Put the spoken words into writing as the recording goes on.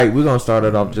We're gonna start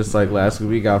it off just like last week.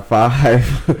 We got 5,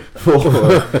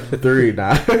 4, 3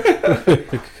 now.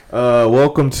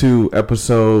 Welcome to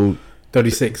episode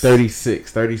 36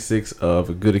 of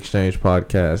a Good Exchange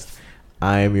podcast.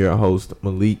 I am your host,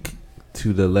 Malik.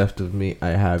 To the left of me, I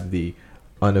have the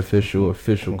official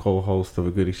co-host of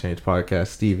a Good Exchange podcast,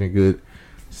 Stephen Good.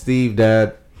 Steve,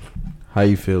 Dad, how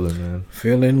you feeling, man?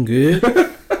 Feeling good.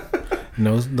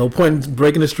 No point in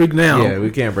breaking the streak now. Yeah, we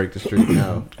can't break the streak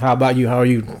now. How about you? How are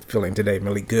you feeling today,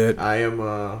 Malik? Good. I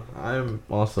am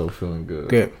also feeling good.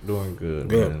 Good. Doing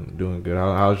good. Man. Doing good.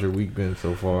 How's your week been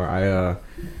so far?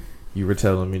 You were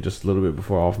telling me just a little bit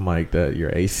before off mic that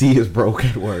your AC is broke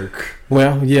at work.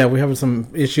 Well, yeah, we're having some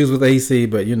issues with AC,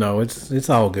 but it's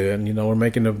all good. We're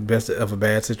making the best of a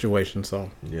bad situation,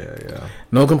 so yeah.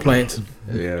 No complaints.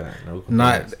 Yeah, no complaints.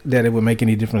 Not that it would make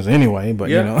any difference anyway, but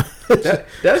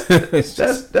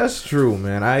that's true,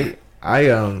 man. I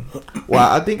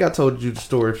think I told you the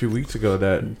story a few weeks ago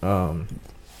that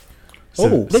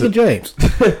look at James.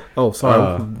 Oh,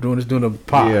 sorry, doing a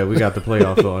pop. Yeah, we got the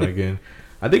playoffs on again.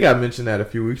 I think I mentioned that a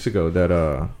few weeks ago that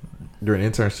during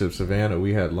internship, Savannah,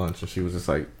 we had lunch and she was just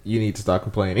like, "You need to stop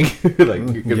complaining.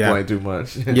 Like you complain too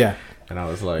much." Yeah. And I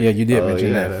was like, "Yeah, you did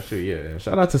mention that." That's true. Yeah.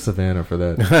 Shout out to Savannah for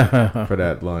that for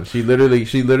that lunch. She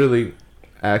literally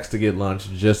asked to get lunch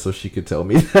just so she could tell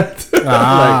me that.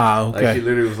 Okay. Like she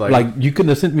literally was like you couldn't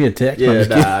have sent me a text. Yeah,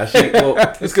 nah.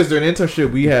 It's because during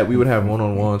internship we would have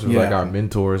one-on-ones with like our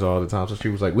mentors all the time. So she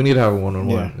was like, "We need to have a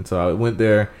one-on-one," and so I went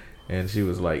there. And she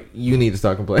was like, "You need to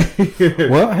start complaining."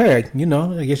 Well, hey, I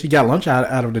guess you got lunch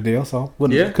out of the deal, so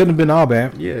couldn't have been all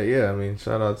bad. Yeah. I mean,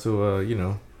 shout out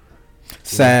to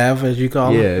Sav, as you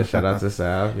call him. Yeah, shout out to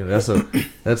Sav.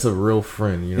 That's a real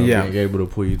friend. Being able to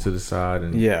pull you to the side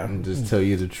and just tell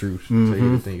you the truth, tell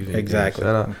you the things. Exactly.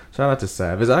 Shout out to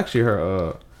Sav. It's actually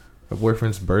her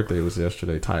boyfriend's birthday was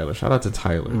yesterday. Tyler. Shout out to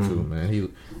Tyler too,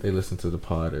 man. They listen to the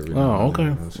pod every night. Oh,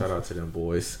 okay. Shout out to them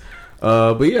boys.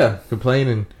 But yeah,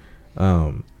 complaining.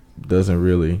 Doesn't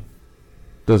really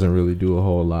do a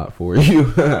whole lot for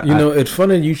you. It's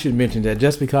funny you should mention that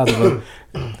just because of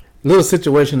a little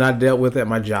situation I dealt with at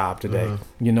my job today.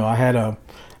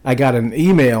 I got an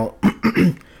email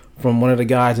from one of the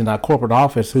guys in our corporate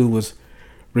office who was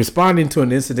responding to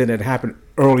an incident that happened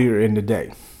earlier in the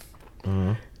day.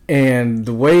 And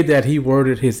the way that he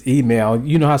worded his email,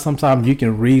 you know how sometimes you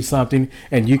can read something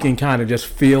and you can kind of just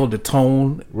feel the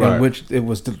tone in which it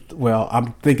was,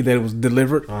 I'm thinking that it was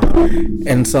delivered.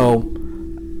 And so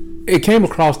it came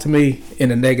across to me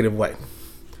in a negative way.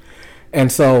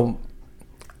 And so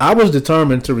I was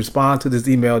determined to respond to this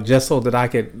email just so that I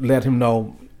could let him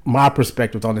know my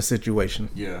perspective on the situation.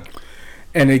 Yeah.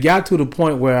 And it got to the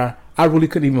point where I really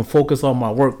couldn't even focus on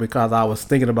my work because I was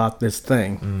thinking about this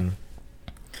thing.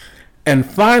 And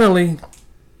finally,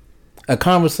 a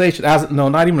conversation,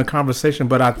 not even a conversation,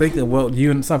 but I think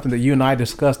that something that you and I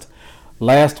discussed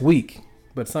last week,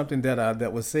 but something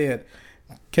that was said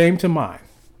came to mind.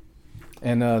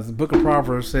 And the book of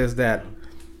Proverbs says that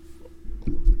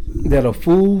a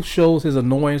fool shows his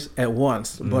annoyance at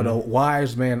once, but a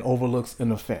wise man overlooks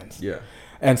an offense. Yeah.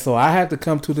 And so I had to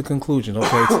come to the conclusion,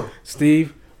 okay,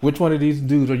 Steve, which one of these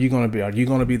dudes are you going to be? Are you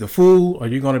going to be the fool or are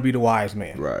you going to be the wise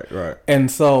man? Right. And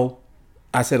so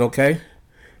I said, okay,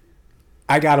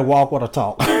 I got to walk what I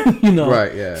talk,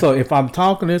 Right, yeah. So if I'm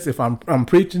talking this, if I'm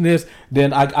preaching this,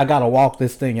 then I got to walk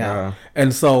this thing out.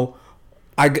 And so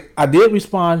I did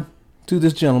respond to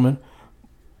this gentleman,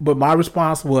 but my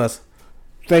response was,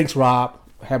 "Thanks, Rob.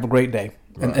 Have a great day."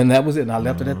 And that was it. And I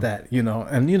left it at that,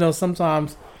 And,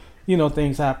 sometimes,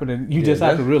 things happen and you just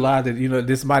have to realize that,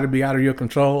 this might be out of your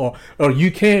control or you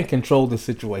can control the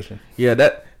situation. Yeah,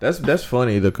 that's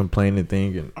funny, the complaining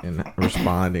thing and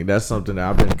responding. That's something that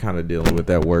I've been kind of dealing with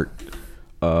at work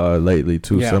lately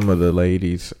too. Yeah. Some of the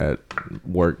ladies at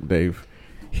work, they've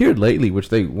here lately, which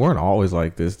they weren't always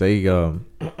like this. They've kind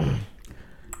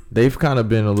of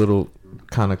been a little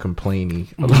kind of complaining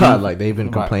a lot. Like they've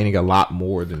been complaining a lot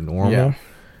more than normal. Yeah.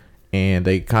 And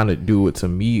they kind of do it to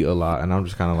me a lot, and I'm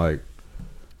just kind of like,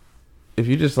 if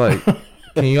you just like,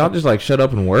 can y'all just like shut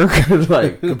up and work?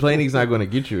 Like complaining's not going to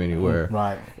get you anywhere,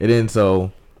 right? And then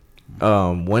so,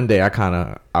 one day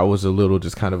I was a little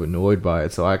just kind of annoyed by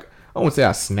it. So I won't say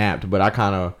I snapped, but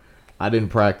I didn't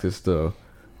practice the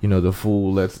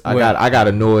fool. I got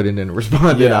annoyed and then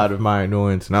responded out of my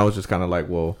annoyance, and I was just kind of like,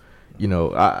 well,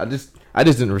 I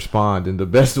just didn't respond in the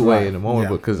best way in the moment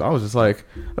because I was just like,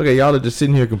 okay, y'all are just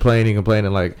sitting here complaining.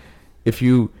 Like, if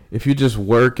you just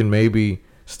work and maybe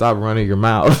stop running your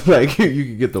mouth, like you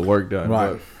can get the work done.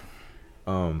 Right.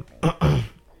 But,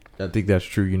 I think that's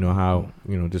true. How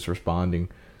just responding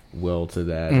well to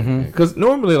that. Because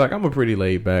normally, like, I'm a pretty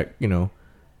laid back,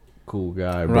 cool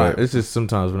guy. But Right. it's just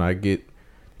sometimes when I get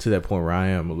to that point where I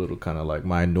am a little kind of like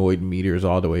my annoyed meter is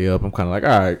all the way up. I'm kind of like,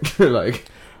 all right,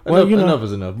 like, enough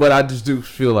is enough. But I just do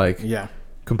feel like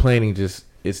complaining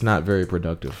it's not very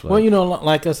productive. Like, well,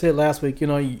 like I said last week,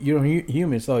 you're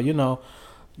human, so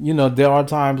there are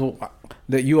times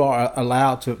that you are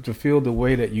allowed to feel the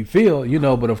way that you feel,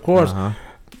 but of course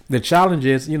the challenge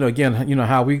is, again,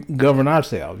 how we govern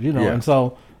ourselves, and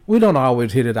so we don't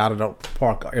always hit it out of the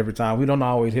park every time. We don't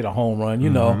always hit a home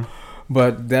run,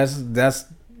 but that's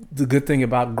the good thing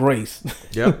about grace.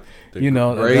 Yep.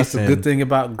 That's the good thing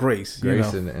about grace.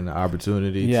 Grace and the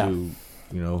opportunity to,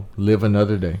 live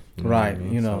another day. Right.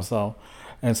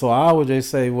 So I always just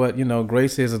say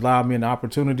grace has allowed me an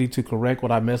opportunity to correct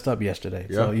what I messed up yesterday.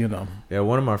 Yeah. So, Yeah,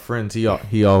 one of my friends, he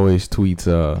always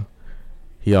tweets,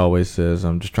 he always says,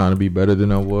 I'm just trying to be better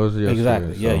than I was yesterday.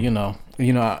 Exactly. So.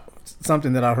 Yeah,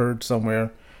 something that I heard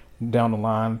somewhere down the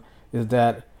line is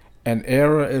that an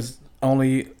error is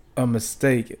only a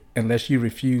mistake unless you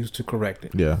refuse to correct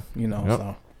it. Yeah.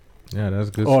 So. Yeah, that's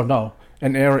good. Or no,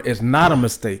 an error is not a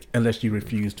mistake unless you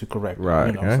refuse to correct it.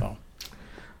 Right. So.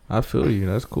 I feel you.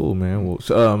 That's cool, man. Well,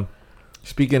 so,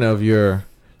 speaking of you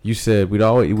said we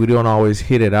don't always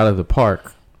hit it out of the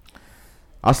park.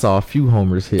 I saw a few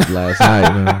homers hit last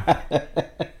night, man.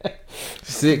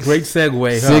 6. Great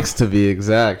segue. 6 to be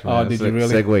exact, man. Oh, did you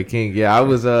really? Segue king. Yeah, I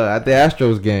was at the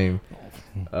Astros game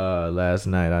last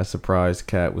night. I surprised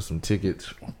Kat with some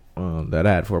tickets that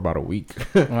I had for about a week.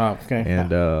 Oh, okay.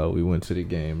 And we went to the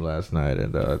game last night,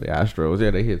 and the Astros,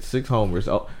 they hit 6 homers.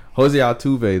 Oh, Jose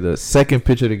Altuve, the second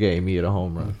pitch of the game, he hit a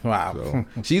home run. Wow. So,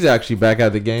 she's actually back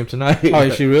at the game tonight. Oh,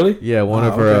 is she really? Yeah, one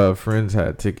of her friends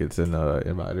had tickets and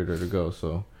invited her to go.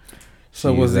 So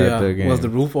was the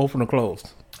roof open or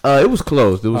closed? It was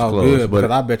closed. Closed. Good, because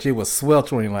I bet you it was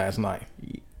sweltering last night.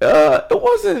 It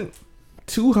wasn't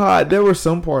too hot. There were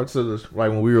some parts of this,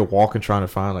 like when we were walking trying to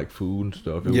find like food and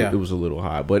stuff. It was a little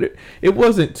hot, but it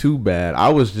wasn't too bad. I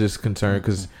was just concerned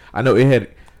because I know it had.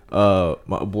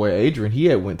 My boy Adrian, he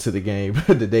had went to the game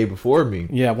the day before me.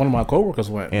 Yeah, one of my coworkers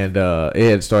went, and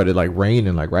it had started like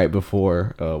raining like right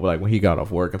before, like when he got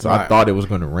off work, and so I thought it was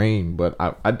going to rain, but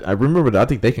I remember that I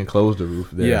think they can close the roof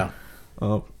there.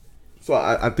 Yeah. So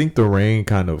I think the rain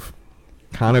kind of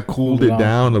cooled it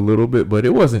down a little bit, but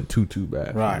it wasn't too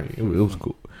bad. Right. It was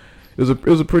cool. It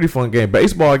was a pretty fun game.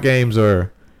 Baseball games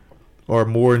are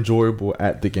more enjoyable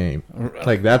at the game.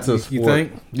 Like that's a sport. You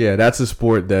think? Yeah, that's a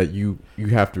sport that you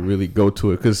have to really go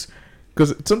to it because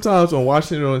sometimes when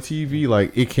watching it on TV,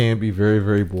 like it can be very,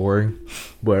 very boring.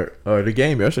 But the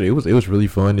game yesterday, it was really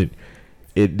fun.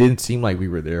 It didn't seem like we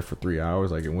were there for 3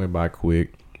 hours. Like it went by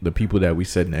quick. The people that we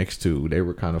sat next to, they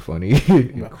were kind of funny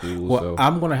and cool. Well, so.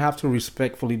 I'm going to have to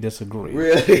respectfully disagree.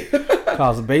 Really?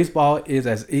 Because baseball is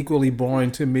as equally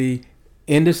boring to me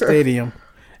in the stadium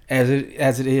as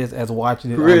it is as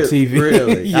watching it on TV.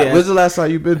 Really? Yeah. When's the last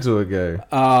time you've been to a game?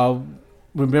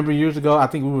 Remember years ago, I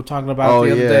think we were talking about it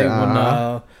the other day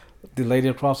when the lady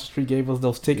across the street gave us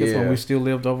those tickets when we still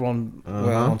lived over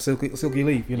on Silky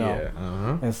Leaf,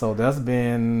 Yeah. And so that's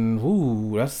been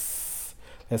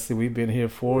let's see, we've been here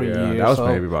 4 years. That was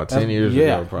maybe about 10 years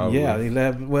ago, probably. Yeah,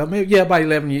 11. Well, maybe about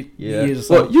 11 years or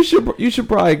so. Well, you should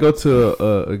probably go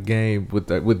to a game with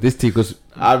this team because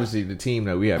obviously the team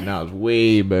that we have now is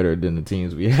way better than the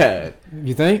teams we had.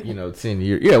 You think? 10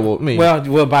 years. Yeah, well, I mean.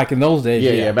 Well, back in those days.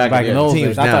 Yeah, back in those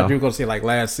days. I thought you were going to say like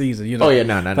last season. Oh yeah,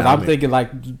 no. Because I'm thinking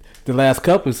like the last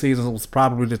couple of seasons was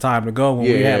probably the time to go when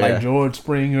we had like George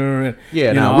Springer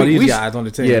and all these guys on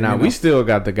the team. Yeah, we still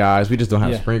got the guys. We just don't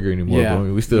have Springer anymore. Yeah. But I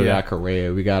mean, we still got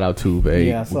Correa. We got Altuve.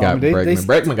 Yeah, so, we got Bregman.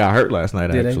 Bregman got hurt last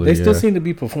night. Actually, they still seem to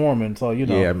be performing. So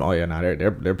Yeah. Oh yeah. No,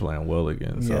 they're playing well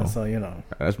again. So. Yeah. So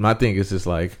that's my thing. Is just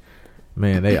like,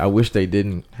 man, I wish they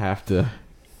didn't have to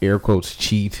air quotes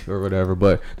cheat or whatever.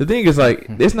 But the thing is, like,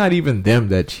 it's not even them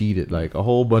that cheated. Like a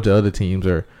whole bunch of other teams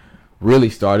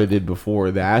really started it before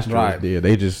the Astros did.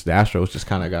 The Astros just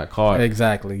kind of got caught.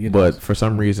 Exactly. But for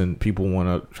some reason, people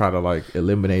want to try to like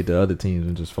eliminate the other teams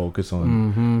and just focus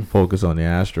on the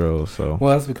Astros. So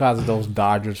that's because of those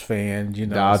Dodgers fans,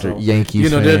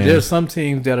 Yankees. Fans. There's some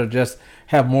teams that are just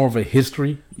have more of a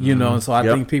history, and so I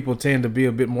think people tend to be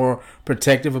a bit more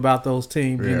protective about those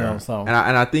teams, So and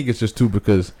I think it's just too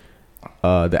because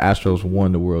the Astros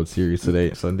won the World Series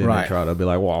today, so then they try to be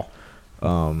like, well,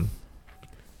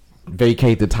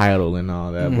 vacate the title and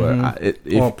all that,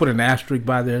 but or put an asterisk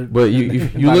by there. But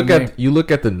you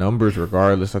look at the numbers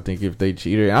regardless. I think if they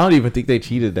cheated, I don't even think they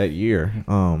cheated that year.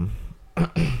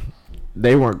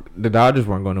 the Dodgers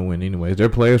weren't going to win anyways. Their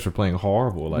players were playing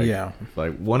horrible.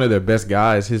 Like one of their best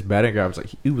guys, his batting guy was like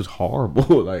he was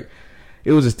horrible. Like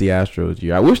it was just the Astros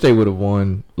year. I wish they would have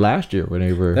won last year when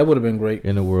they were. That would have been great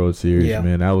in the World Series. Yeah.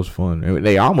 Man, that was fun. And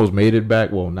they almost made it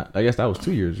back. Well, I guess that was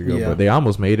 2 years ago, but they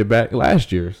almost made it back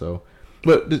last year. So,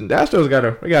 but the Astros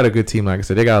got a good team. Like I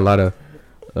said, they got a lot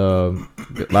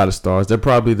of stars. They're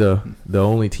probably the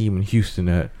only team in Houston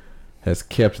that has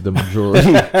kept the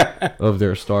majority of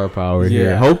their star power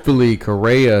here. Hopefully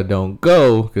Correa don't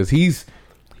go because he's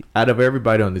out of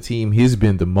everybody on the team, he's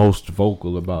been the most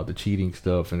vocal about the cheating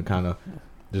stuff and kind of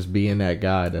just being that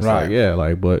guy that's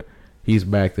but he's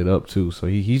backed it up too. So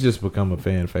he's just become a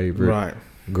fan favorite. Right.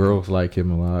 Girls like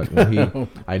him a lot.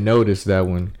 I noticed that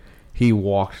when he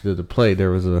walked to the plate,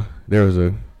 there was a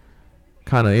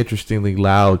kind of interestingly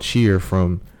loud cheer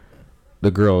from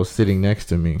the girl sitting next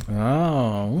to me.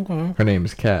 Oh, okay. Her name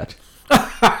is Kat.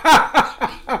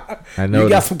 I noticed, you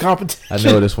got some competition. I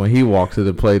noticed when he walked to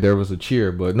the plate, there was a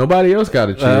cheer, but nobody else got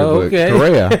a cheer but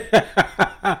Correa.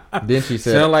 Then she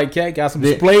said, "Sound like Kat got some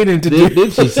explaining to do." Then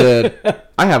she said,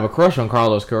 "I have a crush on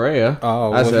Carlos Correa."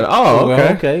 I said, "Oh, okay,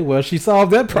 well, okay. Well, she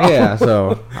solved that problem." Yeah,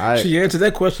 so she answered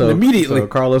that question immediately. So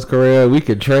Carlos Correa, we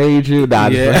could trade you. Nah,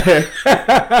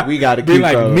 we got to keep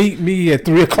like meet me at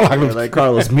 3 o'clock. Yeah, like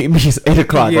Carlos, meet me at 8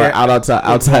 o'clock. Right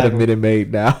outside of Minute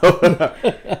Maid now.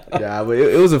 Yeah, but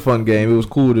it was a fun game. It was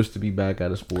cool just to be back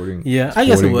at a sporting. Yeah, I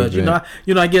guess it was. Event.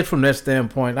 I guess from that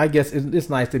standpoint, I guess it's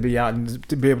nice to be out and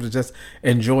to be able to just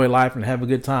enjoy life and have a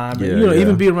good time. Yeah, and,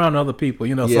 even be around other people.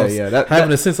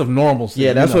 Having a sense of normalcy.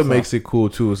 Yeah, that's what makes it cool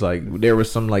too. Is like there were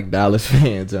some like Dallas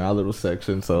fans in our little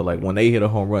section, so like when they hit a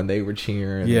home run, they were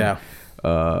cheering. Yeah.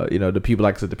 The people,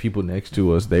 like I said, the people next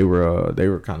to us, they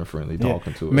were kind of friendly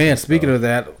talking to us. Man, speaking of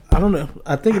that, I don't know.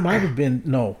 I think it might have been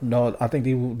no. I think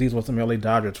these were some LA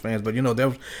Dodgers fans, but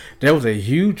there was a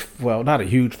huge, well, not a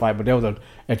huge fight, but there was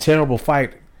a terrible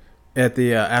fight at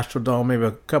the Astrodome maybe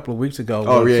a couple of weeks ago.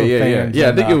 Oh yeah.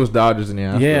 I think it was Dodgers in the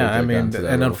Astros. Yeah, I mean,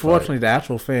 and unfortunately, the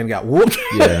Astros fan got whooped.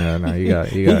 Yeah, no,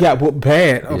 he got whooped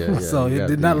bad. So it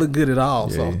did not look good at all.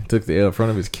 Yeah, so he took the L in front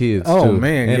of his kids. Oh too,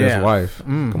 man, and his wife.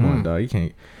 Mm-hmm. Come on, dog.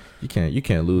 You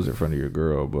can't lose in front of your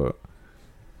girl, but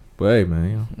hey,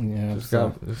 man, it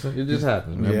just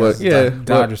happens, man. Yeah,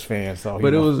 Dodgers fan. So,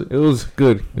 but it was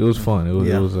good. It was fun. It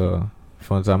was a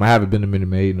fun time. I haven't been to Minute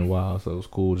Maid in a while, so it was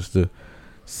cool just to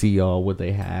see all what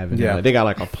they have. And they got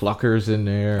like a Pluckers in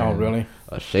there. Oh, really?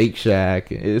 A Shake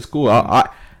Shack. It's cool.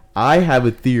 I have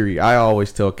a theory. I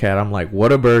always tell Kat, I'm like,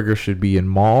 Whataburger should be in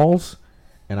malls.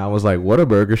 And I was like,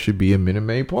 Whataburger should be in Minute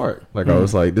Maid Park. Like, I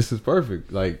was like, this is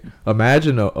perfect. Like,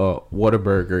 imagine a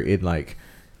Whataburger in, like,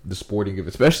 the sporting event,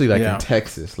 especially, like, in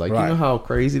Texas. Like, you know how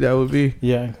crazy that would be?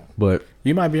 Yeah. But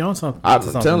you might be on something. I'm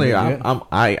telling you,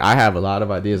 I have a lot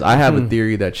of ideas. I have a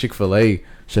theory that Chick-fil-A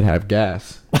should have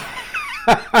gas.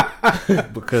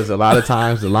 Because a lot of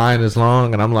times the line is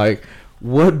long, and I'm like,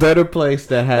 what better place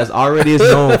that has already is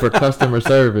known for customer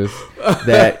service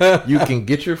that you can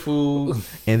get your food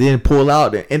and then pull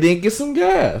out and then get some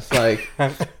gas? Like,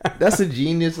 that's a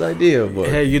genius idea. But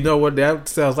hey, you know what? That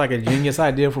sounds like a genius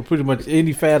idea for pretty much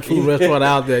any fast food restaurant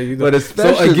out there. But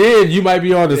especially, so again, you might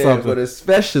be onto something. But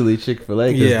especially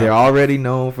Chick-fil-A, because they're already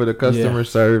known for the customer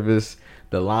service.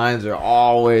 The lines are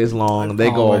always long. They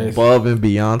go above and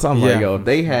beyond. So I'm like, yo, if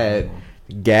they had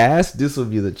gas, this would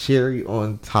be the cherry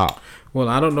on top. Well,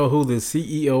 I don't know who the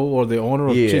CEO or the owner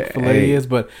of Chick-fil-A is,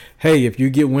 but hey, if you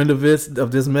get wind of this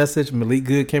message, Malik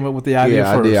Good came up with the idea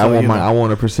first. I did. So, I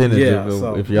want a percentage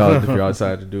if y'all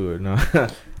decide to do it. No.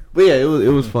 But yeah, it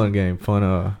was fun game,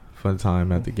 fun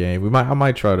time at the game. I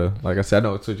might try to, like I said, I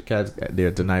know it's your Cats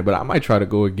there tonight, but I might try to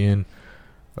go again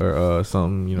or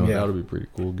something. That'll be pretty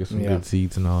cool. Get some good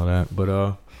seats and all that.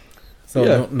 But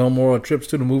So no more trips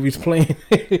to the movies playing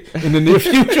in the near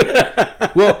future.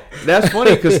 Well, that's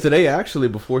funny because today, actually,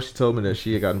 before she told me that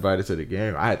she had got invited to the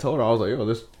game, I had told her, I was like, "Yo,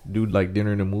 let's do like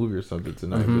dinner and a movie or something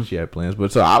tonight." But she had plans.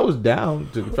 But so I was down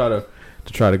to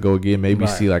try to go again, maybe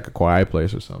see like A Quiet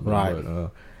Place or something. Right.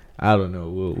 But I don't know.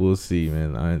 We'll see,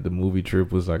 man. The movie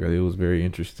trip was it was very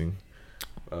interesting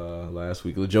last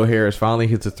week. Joe Harris finally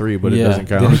hits a 3, but it doesn't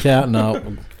count. Didn't count,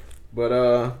 no.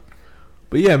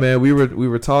 But yeah, man, we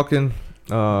were talking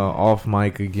off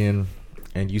mic again,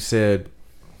 and you said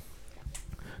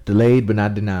delayed but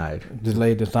not denied.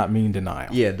 Delayed does not mean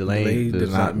denial. Yeah, delayed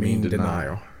does not mean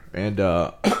denial. And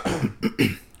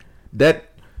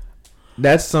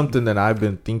that's something that I've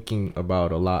been thinking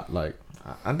about a lot. Like,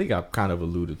 I think I've kind of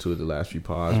alluded to it the last few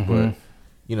pods, but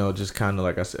just kind of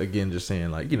like I said again, just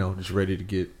saying like just ready to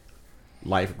get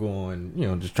life going.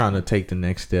 Just trying to take the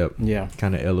next step. Yeah,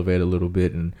 kind of elevate a little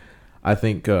bit. And I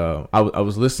think I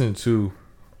was listening to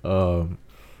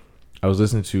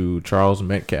Charles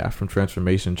Metcalf from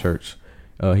Transformation Church.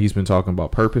 He's been talking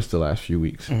about purpose the last few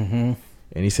weeks, and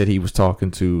he said he was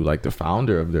talking to like the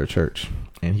founder of their church,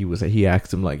 and he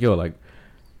asked him like, yo, like,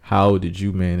 how did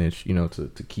you manage,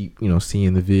 to keep,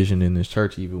 seeing the vision in this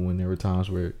church even when there were times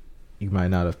where you might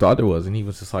not have thought there was? And he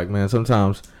was just like, man,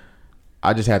 sometimes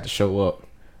I just had to show up.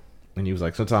 And he was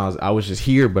like, sometimes I was just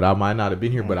here, but I might not have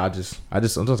been here, but I just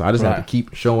sometimes I just have to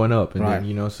keep showing up. And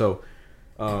then, so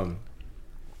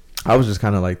I was just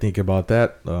kind of like thinking about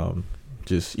that.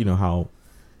 Just, how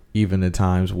even at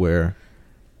times where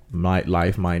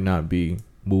life might not be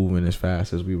moving as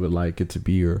fast as we would like it to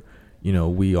be, or,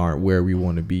 we aren't where we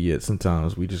want to be yet.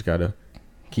 Sometimes we just got to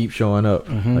keep showing up,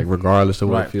 like regardless of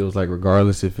what it feels like,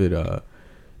 regardless if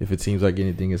it seems like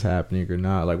anything is happening or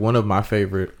not. Like one of my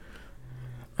favorite,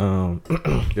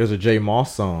 there's a J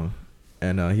Moss song,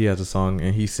 and he has a song,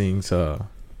 and he sings,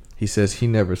 he says he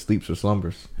never sleeps or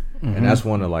slumbers, and that's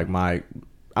one of like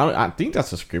I think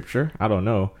that's a scripture. I don't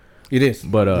know. It is,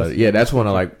 but that's one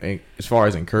of like, as far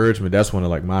as encouragement, that's one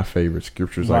of like my favorite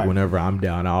scriptures. Like whenever I'm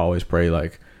down, I always pray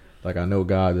like I know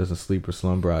God doesn't sleep or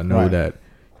slumber. I know that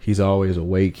He's always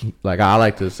awake. Like I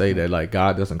like to say that like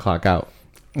God doesn't clock out.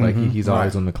 Like he's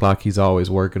always on the clock. He's always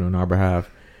working on our behalf,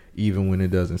 even when it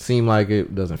doesn't seem like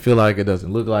it, doesn't feel like it,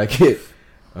 doesn't look like it.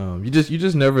 You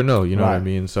just never know. You know what I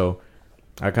mean? So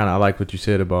I like what you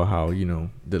said about how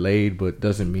delayed, but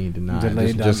doesn't mean denied.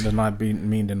 Delayed does not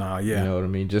mean denied. Yeah, you know what I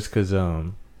mean. Just because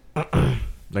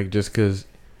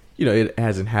it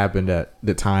hasn't happened at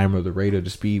the time or the rate or the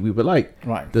speed we would like,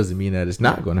 doesn't mean that it's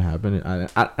not going to happen. And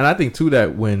I think too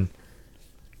that when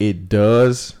it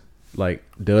does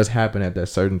happen at that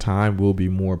certain time, we'll be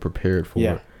more prepared for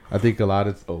it. I think a lot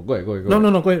of go ahead.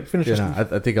 No, go ahead. Finish.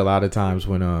 I think a lot of times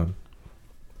when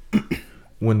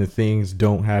the things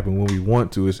don't happen when we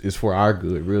want to, it's for our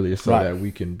good. Really, it's so that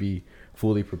we can be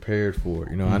fully prepared for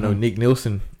it. I know Nick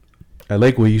Nielsen at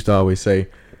Lakewood used to always say,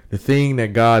 the thing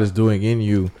that God is doing in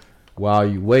you while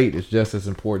you wait is just as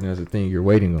important as the thing you're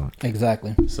waiting on.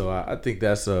 Exactly. So I think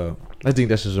that's just a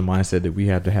mindset that we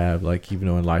have to have. Like, even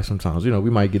though in life sometimes, we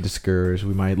might get discouraged.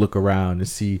 We might look around and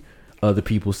see other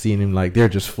people seeing them like they're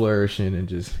just flourishing and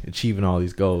just achieving all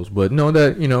these goals. But know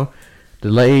that,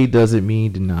 delay doesn't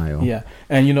mean denial. Yeah.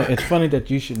 And, it's funny that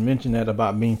you should mention that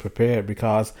about being prepared,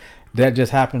 because that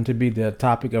just happened to be the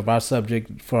topic of our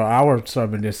subject for our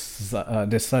sermon this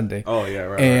Sunday. Oh, yeah,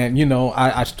 right. And,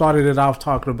 I started it off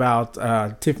talking about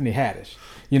Tiffany Haddish.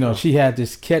 She had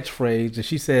this catchphrase that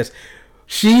she says,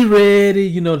 she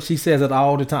ready, she says it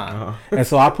all the time. And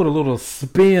so I put a little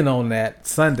spin on that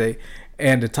Sunday.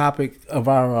 And the topic of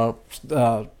our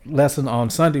lesson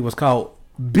on Sunday was called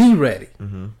Be Ready.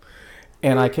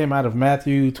 And I came out of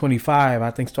Matthew 25, I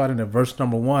think starting at verse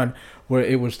number 1, where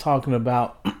it was talking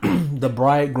about the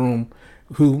bridegroom,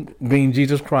 who being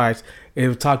Jesus Christ.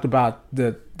 It talked about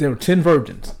there were 10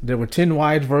 virgins. There were 10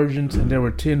 wise virgins and there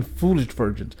were 10 foolish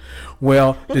virgins.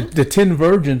 Well, the 10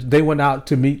 virgins, they went out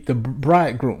to meet the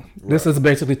bridegroom. This is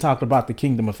basically talking about the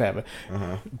kingdom of heaven.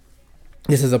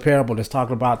 This is a parable that's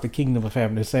talking about the kingdom of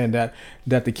heaven. It's saying that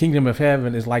the kingdom of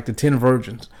heaven is like the 10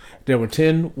 virgins. There were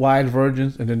 10 wise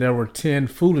virgins, and then there were 10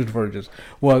 foolish virgins.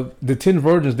 Well, the 10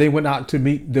 virgins, they went out to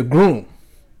meet the groom,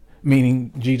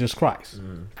 meaning Jesus Christ.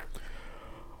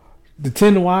 The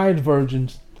 10 wise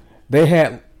virgins, they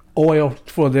had oil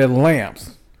for their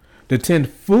lamps. The 10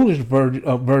 foolish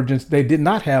virgins, they did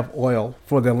not have oil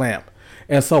for their lamp.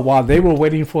 And so while they were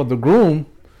waiting for the groom,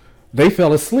 they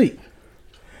fell asleep.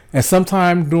 And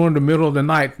sometime during the middle of the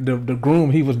night, the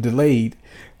groom, he was delayed.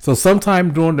 So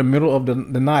sometime during the middle of the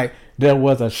night, there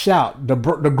was a shout, the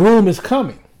groom is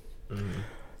coming.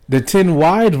 The 10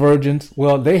 wise virgins,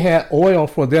 well, they had oil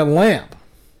for their lamp.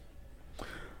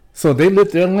 So they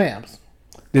lit their lamps.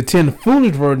 The 10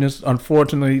 foolish virgins,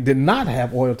 unfortunately, did not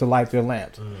have oil to light their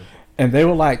lamps. And they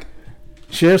were like,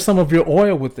 share some of your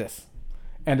oil with us.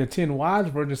 And the 10 wise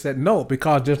virgins said, no,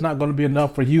 because there's not going to be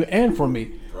enough for you and for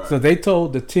me. So they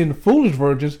told the 10 foolish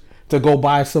virgins to go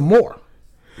buy some more.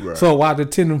 So while the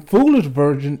 10 foolish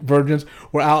virgins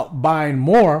were out buying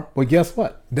more, well, guess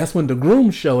what? That's when the groom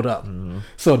showed up.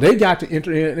 So they got to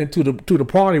enter into the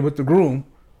party with the groom,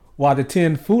 while the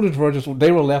 10 foolish virgins,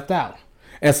 they were left out.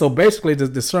 And so basically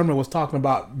the sermon was talking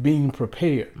about being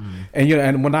prepared. And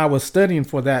and when I was studying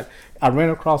for that, I ran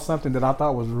across something that I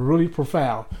thought was really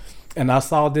profound. And I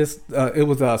saw this, it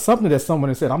was something that someone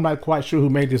had said. I'm not quite sure who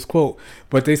made this quote,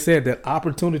 but they said that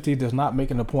opportunity does not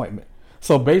make an appointment.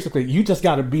 So basically, you just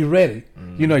got to be ready.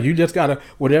 You just got to,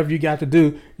 whatever you got to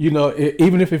do,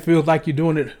 even if it feels like you're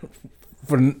doing it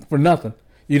for nothing,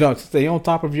 stay on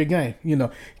top of your game.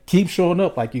 Keep showing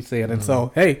up, like you said. And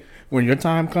so, hey, when your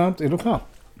time comes, it'll come.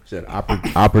 Said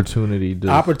opportunity.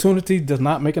 Opportunity does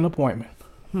not make an appointment.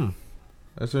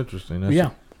 That's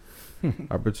interesting.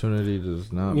 Opportunity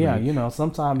does not. Yeah,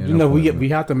 sometimes we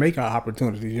have to make our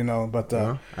opportunities. But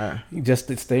just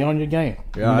to stay on your game.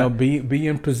 Yeah, be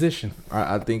in position.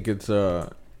 I think it's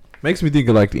makes me think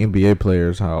of like the NBA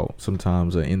players, how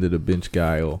sometimes an end of the bench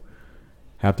guy will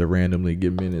have to randomly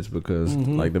get minutes because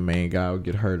like the main guy will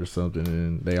get hurt or something,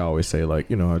 and they always say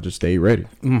like, I just stay ready.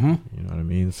 You know what I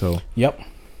mean? So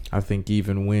I think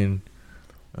even when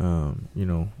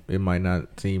it might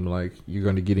not seem like you're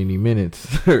going to get any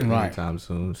minutes anytime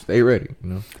soon, stay ready.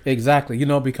 Exactly.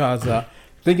 Because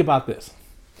think about this: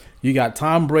 you got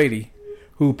Tom Brady,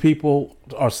 who people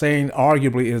are saying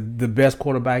arguably is the best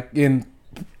quarterback in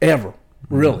ever.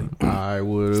 Really, I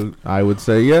would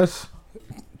say yes.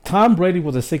 Tom Brady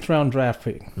was a 6th round draft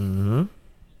pick.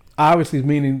 Obviously,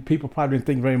 meaning people probably didn't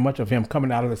think very much of him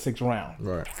coming out of the 6th round.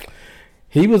 Right.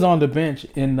 He was on the bench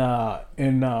in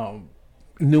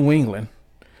New England.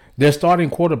 Their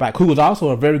starting quarterback, who was also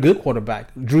a very good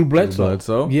quarterback, Drew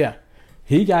Bledsoe. Yeah,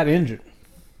 he got injured.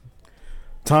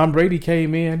 Tom Brady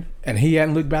came in, and he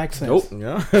hadn't looked back since.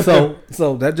 Yeah.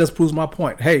 So that just proves my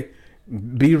point. Hey,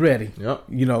 be ready.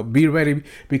 Yep. Be ready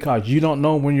because you don't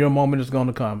know when your moment is going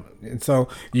to come. And so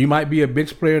you might be a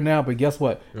bench player now, but guess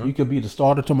what? Yep. You could be the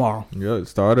starter tomorrow. Yeah,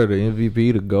 starter, the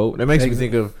MVP, the GOAT. That makes me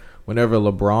think of whenever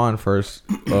LeBron first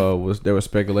there was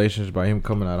speculations about him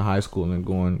coming out of high school and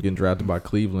getting drafted by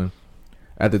Cleveland.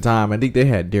 At the time, I think they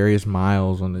had Darius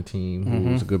Miles on the team, who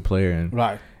was a good player,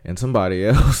 and somebody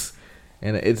else.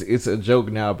 And it's a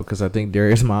joke now because I think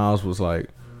Darius Miles was like,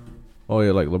 oh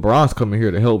yeah, like LeBron's coming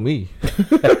here to help me.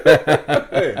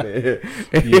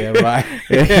 Yeah, right.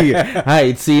 I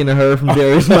ain't seen or heard from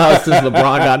Darius Miles since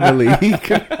LeBron got in the league.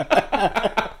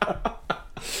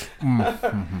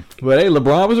 But hey,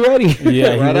 LeBron was ready.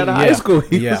 Yeah, right out of high school,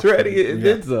 he was ready and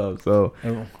did so. So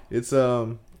it's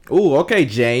okay,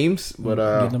 James. But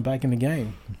getting him back in the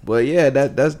game. But yeah,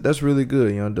 that's really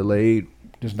good. Delayed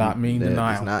does not mean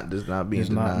denial. Does not mean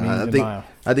denial.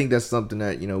 I think that's something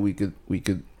that we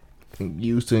could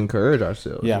use to encourage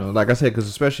ourselves. Yeah. Like I said, because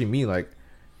especially me, like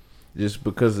just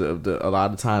because of a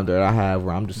lot of time that I have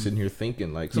where I'm just sitting here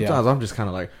thinking, like sometimes I'm just kind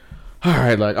of like, all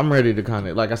right, like I'm ready to kind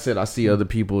of, like I said, I see other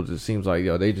people. It seems like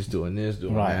they just doing this,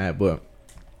 doing that, but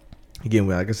again,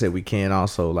 like I said, we can't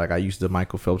also, like I used the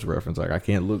Michael Phelps reference, like I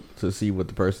can't look to see what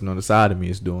the person on the side of me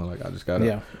is doing. Like I just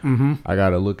gotta, I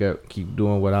gotta keep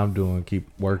doing what I'm doing, keep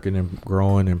working and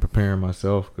growing and preparing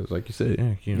myself. Because like you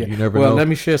said, you never know. Well, let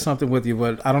me share something with you.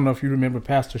 But I don't know if you remember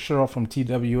Pastor Cheryl from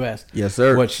TWS. Yes,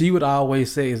 sir. What she would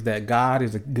always say is that God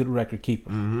is a good record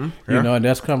keeper. And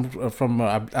that's come from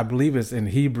I believe it's in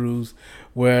Hebrews,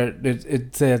 where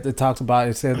it says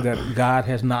that God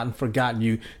has not forgotten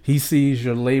you. He sees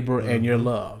your labor and your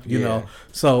love. You know,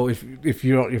 so if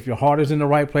your heart is in the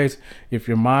right place, if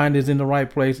your mind is in the right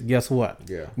place, guess what?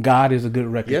 Yeah, God is a good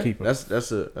record keeper.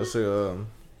 That's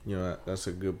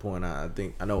a good point. I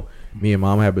know me and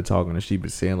Mom have been talking, and she been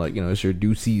saying like, it's your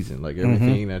due season. Like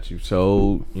everything that you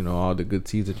sowed, all the good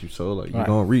seeds that you sowed, like you're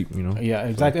gonna reap. Yeah,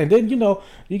 exactly. So. And then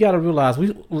you got to realize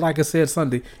like I said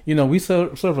Sunday, we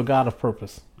serve a God of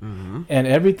purpose, and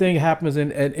everything happens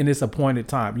in its appointed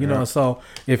time. So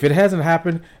if it hasn't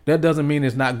happened, that doesn't mean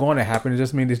it's not going to happen. It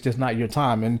just means it's just not your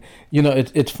time. And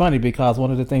it's funny because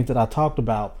one of the things that I talked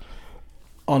about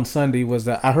on Sunday was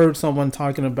that I heard someone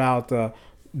talking about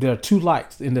there are two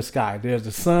lights in the sky. There's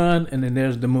the sun and then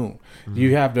there's the moon.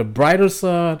 You have the brighter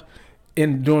sun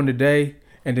during the day,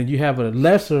 and then you have a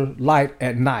lesser light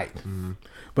at night.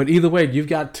 But either way, you've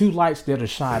got two lights that are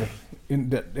shining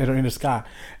that are in the sky.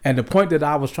 And the point that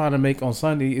I was trying to make on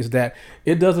Sunday is that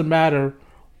it doesn't matter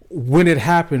when it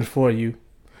happens for you,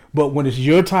 but when it's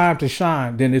your time to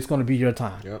shine, then it's going to be your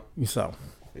time. Yep. So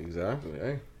exactly.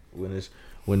 Hey,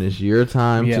 when it's your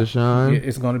time to shine,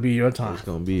 it's going to be your time. It's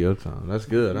going to be your time. That's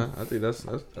good. I think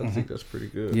that's pretty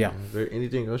good. Yeah. Is there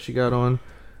anything else you got on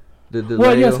the delay?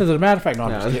 Well, yes. As a matter of fact, no.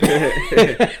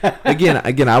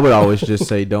 Again, I would always just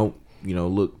say don't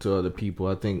look to other people.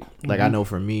 I think I know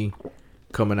for me,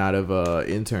 coming out of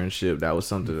internship, that was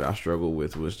something that I struggled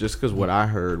with. Was just because what I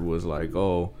heard was like,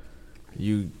 oh,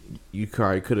 you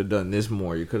probably could have done this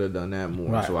more. You could have done that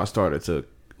more. Right. So I started to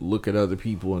look at other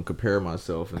people and compare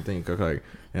myself and think, okay,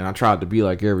 and I tried to be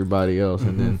like everybody else.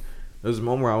 And then there was a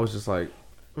moment where I was just like,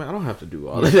 man, I don't have to do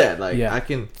all of that. Like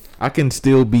I can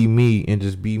still be me and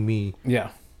just be me. Yeah.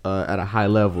 At a high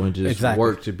level and just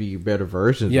work to be better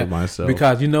versions of myself.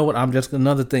 Because you know what? I'm just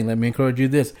another thing. Let me encourage you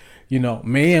this.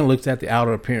 Man looks at the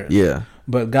outer appearance. Yeah.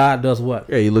 But God does what?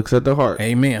 Yeah, he looks at the heart.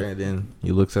 Amen. And then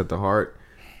he looks at the heart,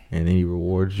 and then he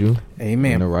rewards you.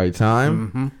 Amen. In the right time,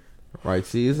 Mm-hmm. right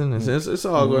season. It's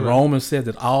all good. Romans said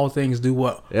that all things do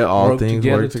what? Yeah, all things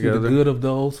work together. To the good of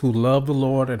those who love the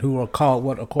Lord and who are called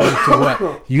what? According to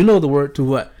what? You know the word to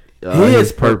what?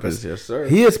 His purpose. Yes, sir.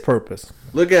 His purpose.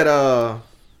 Look at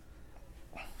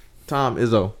Tom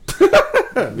Izzo.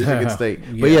 Michigan State.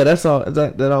 Yeah. But yeah, that's all. Is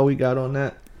that all we got on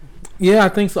that? Yeah, I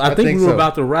think so. I think we were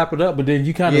about to wrap it up, but then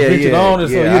you kind of ventured on, and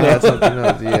so I had something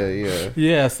else. Yeah.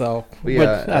 Yeah, so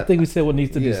but I think we said what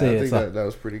needs to be said. I think that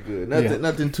was pretty good.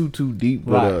 Nothing too deep,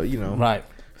 but right. Right.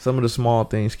 Some of the small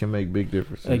things can make big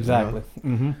differences. Exactly. You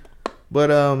know? But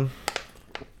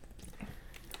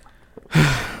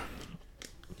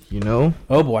you know.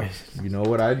 Oh boy. You know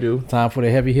what I do? Time for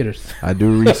the heavy hitters. I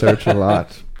do research a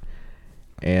lot,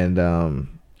 and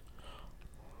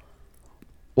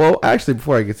well, actually,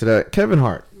 before I get to that, Kevin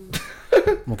Hart.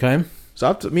 Okay.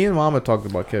 So me and Mama talked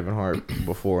about Kevin Hart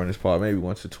before in this pod, maybe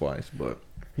once or twice, but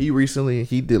he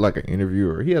did like an interview,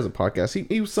 or he has a podcast.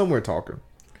 He was somewhere talking,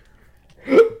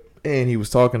 and he was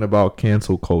talking about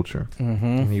cancel culture,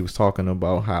 and he was talking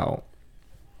about how,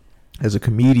 as a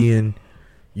comedian,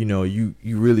 you know, you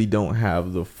really don't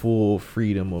have the full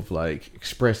freedom of like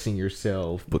expressing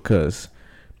yourself because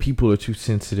people are too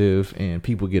sensitive and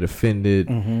people get offended,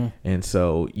 and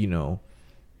so you know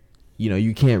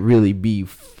you can't really be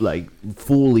like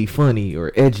fully funny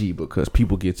or edgy because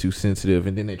people get too sensitive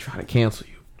and then they try to cancel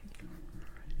you.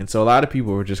 And so a lot of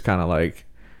people were just kind of like,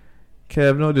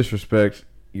 Kev, no disrespect,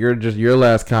 your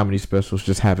last comedy specials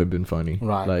just haven't been funny,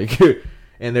 right? Like,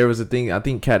 and there was a thing, I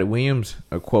think Cat Williams,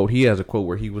 he has a quote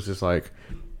where he was just like,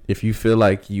 if you feel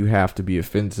like you have to be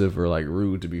offensive or like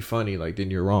rude to be funny, like then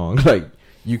you're wrong. Like,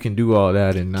 you can do all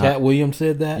that and not. Cat Williams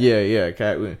said that? Yeah,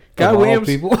 Cat Williams.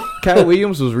 Cat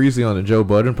Williams was recently on the Joe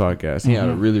Budden podcast. He had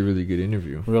a really, really good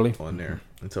interview. Really? On there.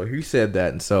 And so he said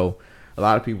that. And so a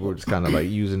lot of people were just kind of like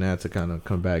using that to kind of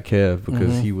combat Kev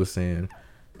because he was saying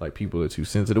like people are too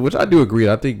sensitive, which I do agree.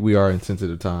 I think we are in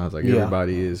sensitive times. Like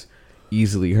everybody is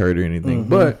easily hurt or anything.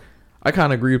 But I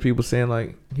kind of agree with people saying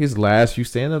like his last few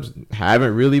stand-ups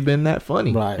haven't really been that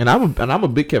funny. Right. And I'm a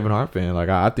big Kevin Hart fan. Like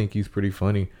I think he's pretty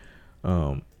funny.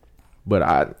 But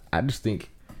I just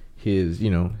think his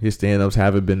stand-ups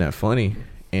haven't been that funny,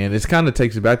 and it kind of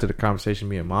takes it back to the conversation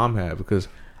me and Mom had, because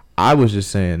I was just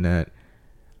saying that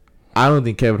I don't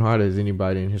think Kevin Hart has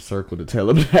anybody in his circle to tell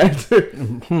him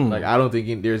that. Like I don't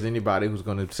think there's anybody who's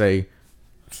going to say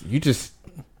you just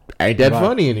ain't that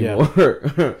funny anymore.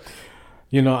 Yeah.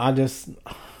 You know, I just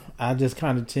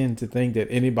kind of tend to think that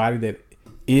anybody that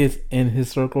is in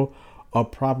his circle are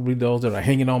probably those that are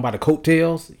hanging on by the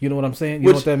coattails. You know what I'm saying? You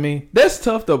know what that means? That's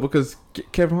tough, though, because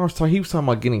Kevin Hart, he was talking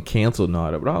about getting canceled and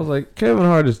all that. But I was like, Kevin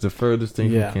Hart is the furthest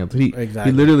thing from canceled.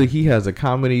 Exactly. He has a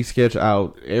comedy sketch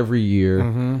out every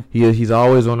year. He's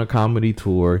always on a comedy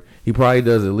tour. He probably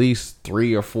does at least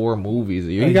 3 or 4 movies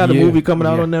a year. He got a movie coming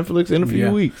out on Netflix in a few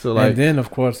weeks. So and then,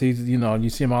 of course, he's, you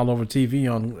see him all over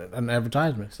TV on an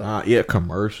advertisement. So.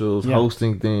 Commercials,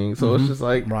 hosting things. So it's just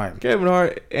like, right. Kevin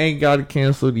Hart ain't got it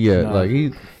canceled yet. No. Like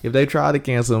if they try to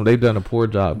cancel him, they've done a poor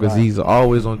job because he's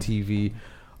always on TV,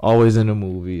 always in a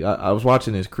movie. I was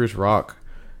watching this Chris Rock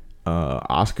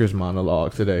Oscars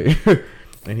monologue today,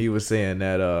 and he was saying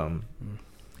that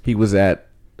he was at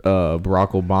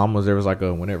Barack Obama's. There was like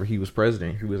whenever he was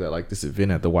president, he was at like this event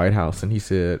at the White House, and he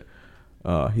said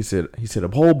a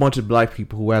whole bunch of black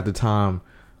people who at the time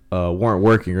weren't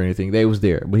working or anything, they was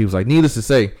there, but he was like, needless to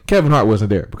say, Kevin Hart wasn't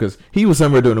there because he was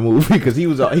somewhere doing a movie because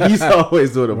he's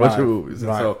always doing a bunch of movies.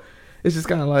 And so it's just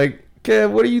kind of like,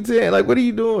 Kev, what are you saying? Like, what are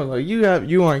you doing? Like,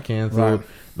 you aren't canceled. Right.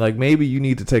 Like, maybe you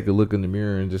need to take a look in the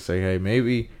mirror and just say, hey,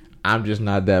 maybe I'm just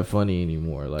not that funny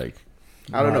anymore. Like,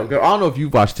 I don't know. I don't know if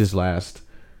you've watched his last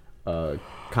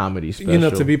comedy special.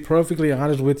 To be perfectly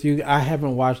honest with you, I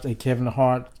haven't watched a Kevin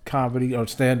Hart comedy or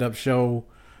stand-up show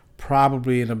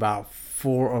probably in about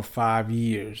 4 or 5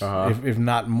 years, if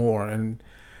not more. And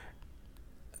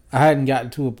I hadn't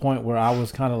gotten to a point where I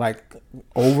was kind of like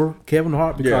over Kevin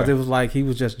Hart because it was like he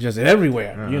was just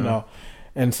everywhere,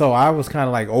 And so I was kind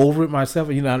of like over it myself,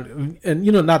 and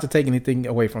not to take anything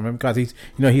away from him because he's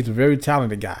a very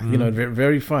talented guy, very,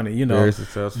 very funny, very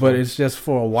successful. But it's just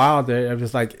for a while there, it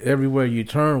was like everywhere you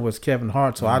turn was Kevin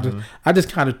Hart. So I just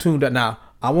kind of tuned out. Now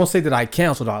I won't say that I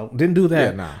canceled out, didn't do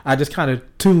that. Yeah, I just kind of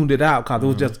tuned it out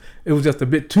because it was just a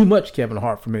bit too much Kevin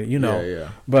Hart for me,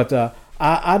 But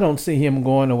I don't see him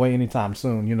going away anytime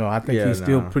soon. I think he's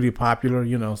still pretty popular,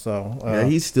 So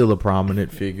he's still a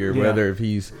prominent figure, whether if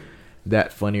he's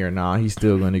that funny or not, he's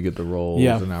still going to get the roles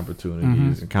and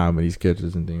opportunities and comedy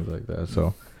sketches and things like that.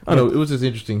 So I don't know. It was just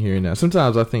interesting hearing that.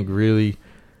 Sometimes I think really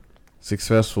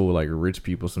successful, like rich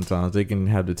people, sometimes they can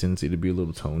have the tendency to be a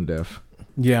little tone deaf.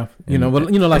 Yeah,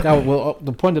 but like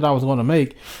the point that I was going to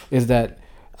make is that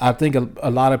I think a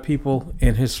lot of people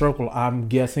in his circle. I'm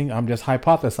guessing. I'm just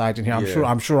hypothesizing here.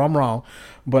 I'm sure I'm wrong,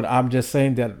 but I'm just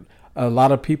saying that a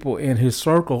lot of people in his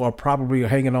circle are probably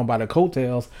hanging on by the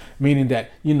coattails, meaning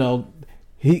that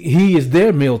he is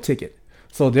their meal ticket.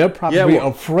 So they're probably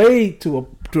afraid to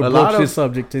approach this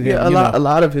subject to him. Yeah, a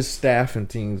lot of his staff and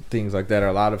things like that, or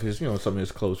a lot of his, some of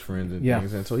his close friends and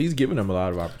things. And so he's giving them a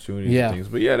lot of opportunities and things.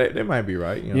 But they might be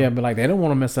right. Yeah, but like they don't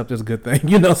want to mess up this good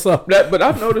thing, So but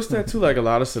I've noticed that too. Like a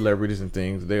lot of celebrities and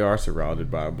things, they are surrounded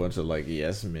by a bunch of like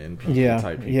yes men people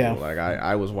type people. Yeah. Like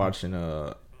I was watching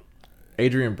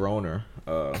Adrian Broner.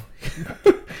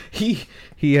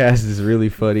 He has this really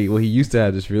funny. Well, he used to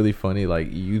have this really funny like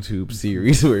YouTube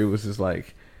series where it was just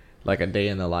like a day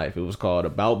in the life. It was called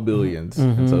About Billions,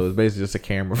 and so it was basically just a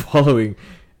camera following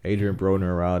Adrian Broner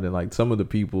around, and like some of the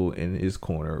people in his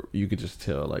corner, you could just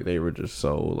tell like they were just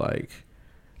so like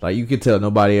you could tell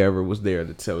nobody ever was there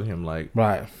to tell him like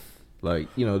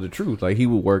the truth. Like he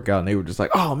would work out, and they were just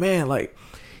like, oh man, like.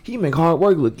 He make hard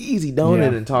work look easy, don't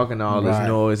it? And talking all this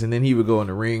noise, and then he would go in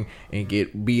the ring and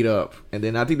get beat up. And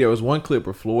then I think there was one clip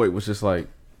where Floyd was just like,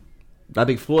 I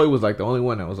think Floyd was like the only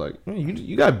one that was like,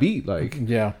 you got beat,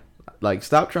 like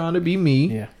stop trying to be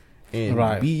me,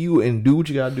 and be you and do what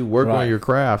you got to do, work on your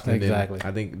craft. And then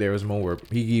I think there was more where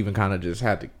he even kind of just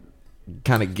had to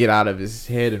kind of get out of his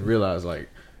head and realize like,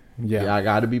 I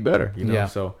got to be better,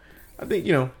 So I think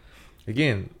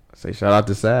again. Say shout out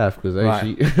to Saf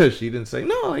because she didn't say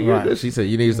no. You're good. She said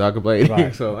you need to start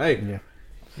complaining. So I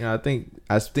think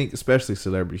especially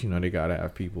celebrities, they gotta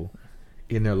have people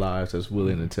in their lives that's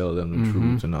willing to tell them the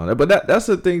truth and all that. But that's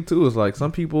the thing too. Is like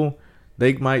some people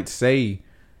they might say,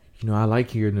 I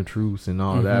like hearing the truth and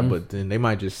all that, but then they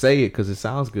might just say it because it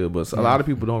sounds good. But a lot of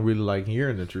people don't really like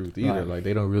hearing the truth either. Like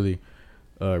they don't really.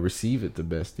 Receive it the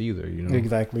best either,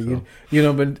 Exactly. So.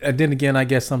 But then again, I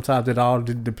guess sometimes it all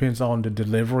depends on the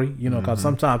delivery, because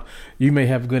sometimes you may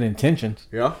have good intentions,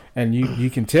 and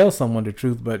you can tell someone the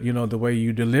truth, but the way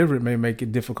you deliver it may make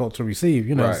it difficult to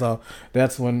receive, So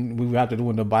that's when we have to do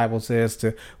when the Bible says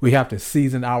we have to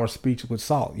season our speech with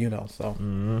salt,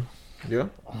 So yeah,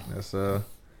 that's a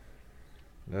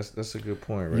good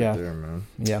point right there, man.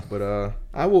 Yeah, but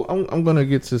I'm gonna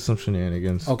get to some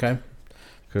shenanigans. Okay.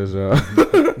 Because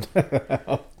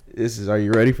are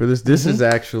you ready for this? This is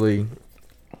actually,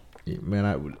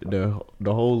 man, the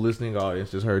whole listening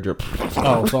audience just heard your.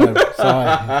 Oh, sorry,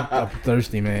 I'm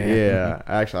thirsty, man. Yeah,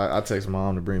 actually, I text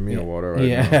mom to bring me a water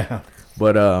right now.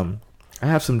 But I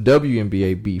have some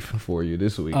WNBA beef for you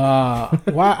this week.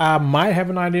 I might have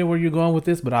an idea where you're going with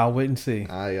this, but I'll wait and see.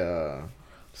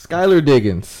 Skylar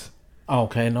Diggins.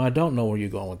 Okay, no, I don't know where you're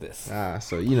going with this.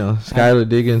 So Skylar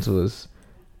Diggins was.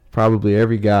 Probably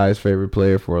every guy's favorite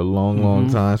player for a long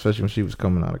time, especially when she was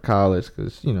coming out of college,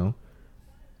 because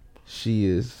she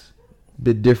is a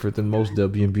bit different than most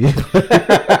WNBA.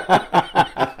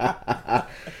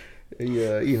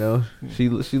 She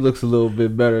looks a little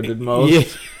bit better than most. Yeah.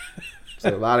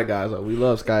 So a lot of guys, we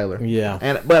love Skylar.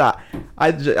 Yeah, but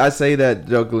I say that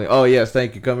jokingly. Oh yes,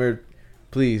 thank you. Come here,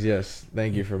 please. Yes,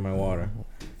 thank you for my water.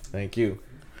 Thank you.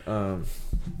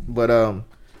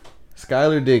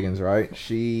 Skylar Diggins, right?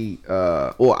 She,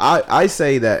 I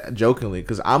say that jokingly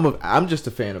because I'm just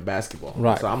a fan of basketball,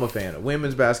 right? So I'm a fan of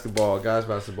women's basketball, guys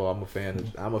basketball. I'm a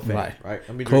fan. Right?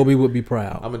 Kobe would be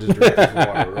proud. I'm gonna just drink this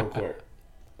water real quick.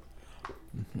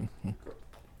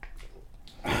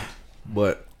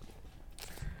 But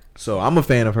so I'm a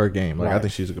fan of her game. I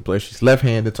think she's a good player. She's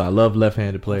left-handed, so I love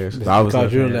left-handed players. I was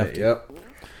because you're left. Yep.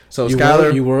 So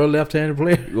Skylar, you were a left-handed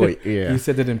player. Well, yeah, you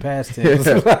said that in past tense.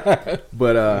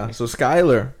 But so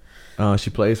Skylar, she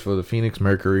plays for the Phoenix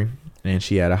Mercury, and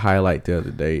she had a highlight the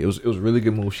other day. It was a really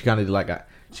good move. She kind of did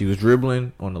she was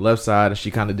dribbling on the left side, and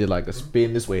she kind of did like a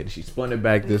spin this way, and she spun it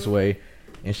back this way,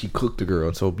 and she cooked the girl.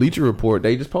 And so Bleacher Report,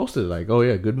 they just posted like, oh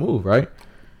yeah, good move, right?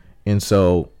 And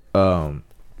so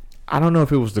I don't know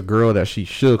if it was the girl that she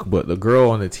shook, but the girl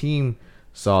on the team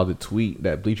saw the tweet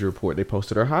that Bleacher Report, they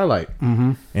posted her highlight,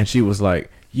 and she was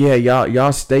like, yeah,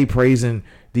 y'all stay praising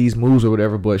these moves or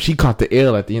whatever, but she caught the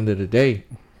L at the end of the day.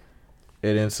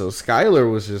 And then so Skylar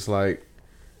was just like,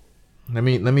 let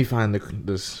me find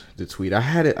the tweet. I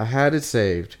had it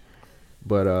saved,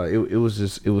 but it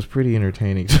was pretty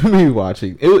entertaining to me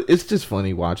watching. It's just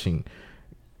funny watching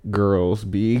girls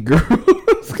be girls.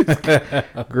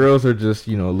 Girls are just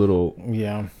little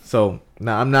So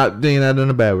now I'm not doing that in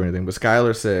a bad way or anything, but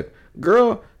Skylar said,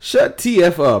 "Girl, shut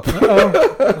TF up."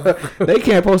 They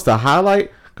can't post a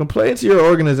highlight complain to your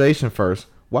organization first.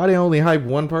 Why they only hype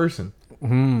one person?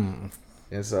 And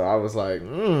so I was like,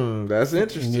 that's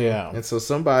interesting. Yeah. And so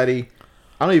somebody,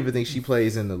 I don't even think she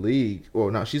plays in the league.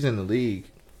 Well, no, she's in the league.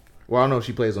 Well, I don't know if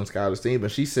she plays on Skylar's team,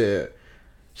 but she said,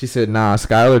 nah,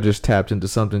 Skylar just tapped into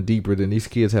something deeper than these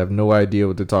kids have no idea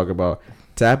what to talk about.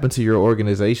 Tap into your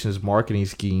organization's marketing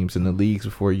schemes in the leagues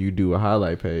before you do a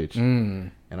highlight page.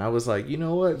 And I was like, you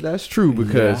know what? That's true,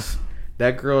 because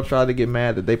that girl tried to get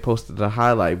mad that they posted the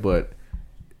highlight, but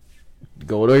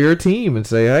go to your team and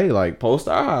say, hey, like, post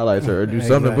our highlights or do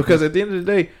something. Because at the end of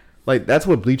the day, like, that's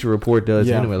what Bleacher Report does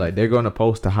anyway. Like, they're going to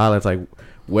post the highlights, like,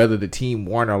 whether the team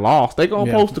won or lost. They're going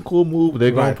to post a cool move.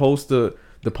 They're going to post the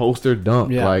poster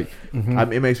dunk. Like,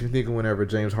 it makes me think of whenever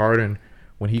James Harden,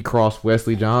 when he crossed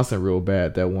Wesley Johnson real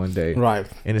bad that one day. Right.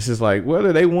 And it's just like,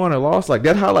 whether they won or lost, like,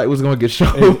 that highlight was going to get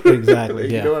shown.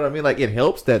 Exactly. You know what I mean? Like, it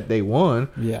helps that they won.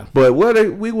 Yeah. But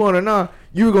whether we won or not,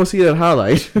 you were going to see that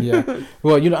highlight.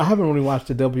 Well, you know, I haven't really watched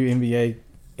the WNBA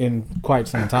in quite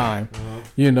some time.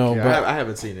 You know, but I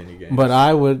haven't seen any games. But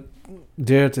I would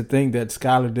dare to think that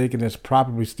Skylar Diggins is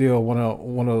probably still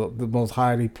one of the most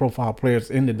highly profile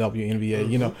players in the WNBA.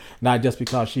 You know, not just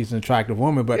because she's an attractive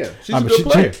woman, but she's a good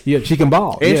player. She can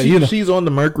ball. And she's on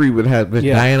the Mercury with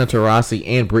Diana Taurasi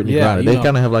and Brittany Griner. They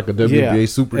kind of have like a WNBA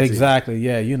super team. Exactly.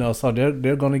 Yeah, you know, so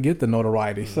they're going to get the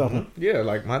notoriety. So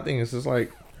like my thing is just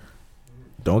like,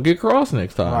 don't get crossed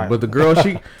next time. Right. But the girl,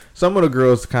 some of the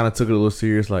girls kind of took it a little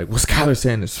serious. Like, what Skylar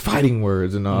saying is fighting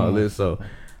words and all this. So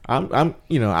I'm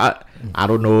you know, I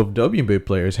don't know if WNBA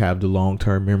players have the long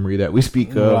term memory that we speak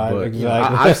of, but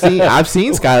exactly. You know, I've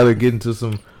seen Skylar get into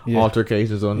some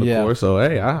altercations on the court. So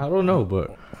hey, I don't know,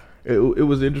 but it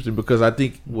was interesting because I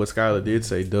think what Skylar did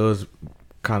say does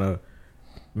kind of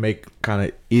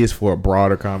is for a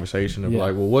broader conversation of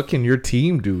like, well, what can your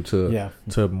team do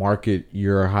to market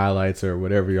your highlights or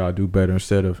whatever y'all do better,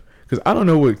 instead of, because I don't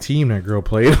know what team that girl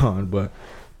played on, but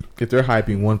if they're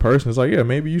hyping one person, it's like,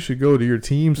 maybe you should go to your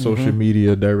team's social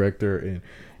media director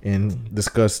and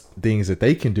discuss things that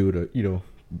they can do to, you know,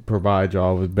 provide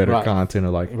y'all with better content, or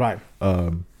like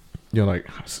you know, like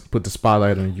put the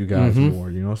spotlight on you guys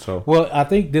more, you know. So I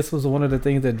think this was one of the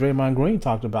things that Draymond Green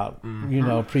talked about, you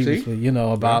know, previously. You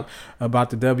know, about the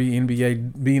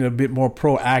WNBA being a bit more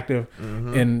proactive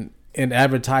in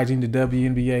advertising the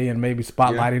WNBA and maybe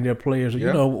spotlighting their players, or,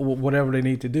 you know, whatever they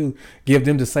need to do, give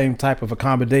them the same type of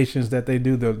accommodations that they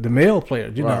do the male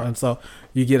players, you know, and so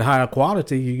you get higher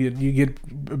quality, you get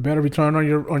a better return on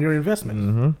your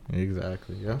investment.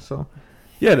 Exactly. Yeah. So.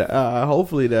 Yeah,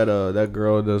 hopefully that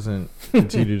girl doesn't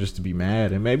continue just to be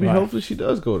mad, and maybe hopefully she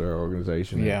does go to her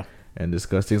organization and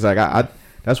discuss things. Like I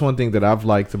that's one thing that I've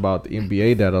liked about the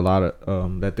NBA, that a lot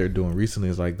of that they're doing recently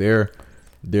is like they're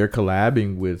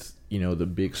collabing with, you know, the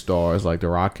big stars like the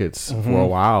Rockets for a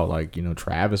while. Like, you know,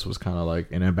 Travis was kind of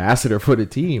like an ambassador for the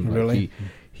team. Like really?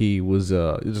 He was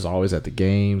just always at the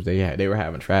games. They were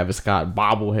having Travis Scott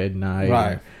bobblehead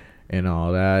night. And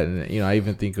all that, and you know, I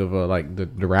even think of like the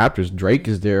Raptors. Drake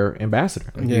is their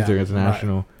ambassador. Like, he's their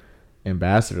international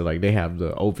ambassador. Like, they have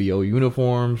the OVO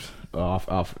uniforms off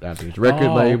after his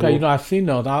record label. Okay, you know, I've seen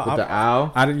those. With the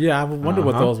owl. I wonder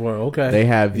what those were. Okay, they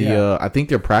have the. I think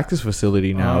their practice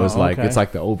facility now is like it's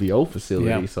like the OVO facility.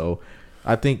 Yeah. So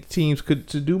I think teams could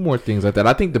to do more things like that.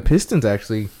 I think the Pistons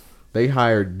actually, they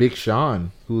hired Big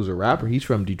Sean, who's a rapper. He's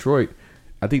from Detroit.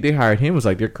 I think they hired him as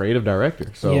like their creative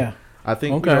director. So I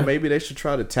think you know, maybe they should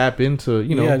try to tap into,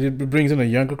 you know. Yeah, it brings in a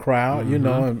younger crowd, you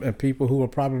know, and people who are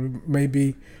probably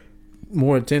maybe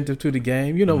more attentive to the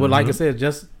game, you know. But like I said,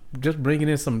 just bringing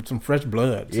in some fresh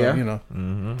blood. So, you know.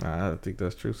 I think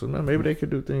that's true. So maybe they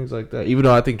could do things like that. Even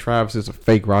though I think Travis is a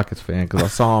fake Rockets fan, because I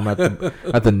saw him at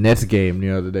the Nets game the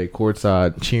other day,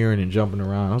 courtside, cheering and jumping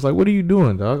around. I was like, "What are you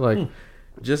doing, dog?" Like.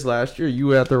 Just last year, you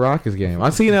were at the Rockets game.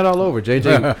 I've seen that all over.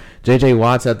 JJ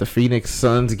Watt's at the Phoenix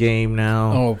Suns game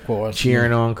now. Oh, of course.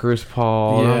 Cheering on Chris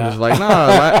Paul. Yeah. I'm just like,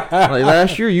 nah. Like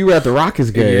last year, you were at the Rockets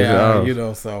game. Yeah, you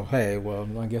know. So hey, well,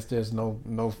 I guess there's no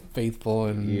faithful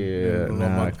and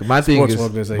my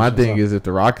thing is if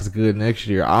the Rockets good next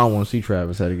year, I don't want to see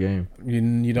Travis at a game.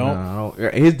 You don't? No, I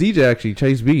don't. His DJ actually,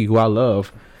 Chase B, who I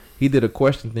love, he did a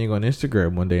question thing on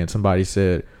Instagram one day, and somebody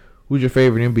said, "Who's your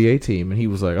favorite NBA team?" And he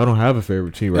was like, "I don't have a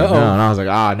favorite team right now." And I was like,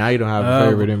 now you don't have a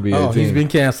favorite NBA team. He's been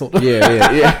canceled.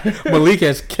 Yeah. Malik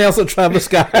has canceled Travis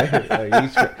Scott.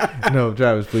 No,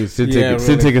 Travis, please send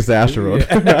tickets to Astro Road.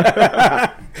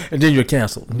 Yeah. And then you're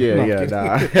canceled. But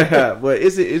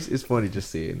it's funny just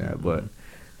seeing that. But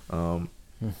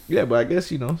but I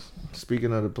guess, you know,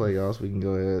 speaking of the playoffs, we can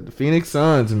go ahead. The Phoenix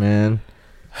Suns, man.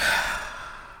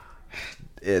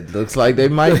 It looks like they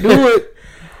might do it.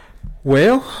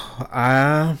 Well,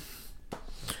 I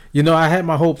You know, I had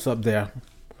my hopes up there.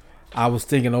 I was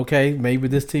thinking, okay, maybe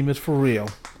this team is for real.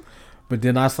 But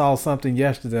then I saw something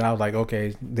yesterday. I was like,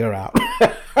 okay, they're out.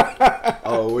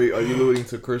 Oh, wait, are you alluding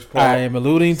to Chris Paul? I am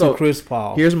alluding to Chris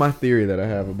Paul. Here's my theory that I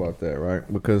have about that,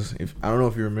 right? Because I don't know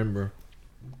if you remember,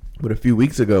 but a few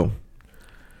weeks ago,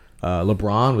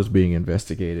 LeBron was being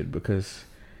investigated because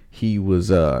he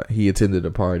attended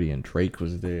a party and Drake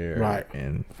was there, right?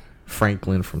 And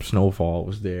Franklin from Snowfall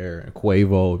was there, and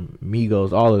Quavo,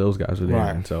 Migos, all of those guys were there,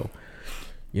 right. And so,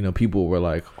 people were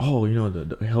like, "Oh,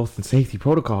 the health and safety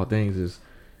protocol things is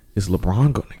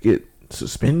LeBron going to get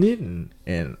suspended?"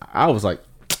 And I was like,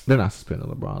 "They're not suspending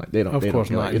LeBron. Like, they don't. Of course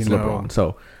not. It's LeBron."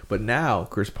 So, but now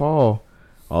Chris Paul,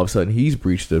 all of a sudden, he's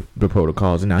breached the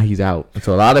protocols and now he's out. And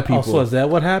so a lot of people. So is that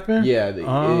what happened? Yeah.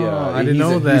 I didn't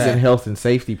know that. He's in health and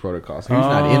safety protocols. So he's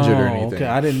not injured or anything. Okay,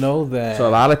 I didn't know that. So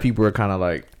a lot of people are kind of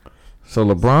like, so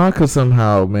LeBron could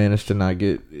somehow manage to not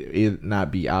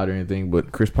be out or anything,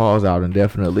 but Chris Paul's out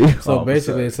indefinitely. So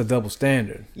basically, it's a double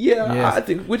standard. Yeah, yes. I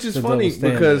think, which is funny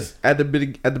because at the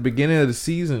beginning of the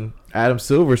season, Adam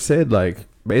Silver said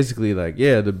basically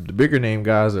the bigger name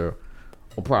guys will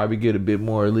probably get a bit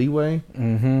more leeway.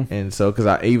 Mm-hmm. And so because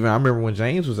I remember when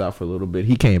James was out for a little bit,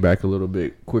 he came back a little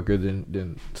bit quicker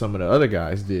than some of the other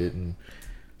guys did. And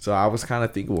so I was kind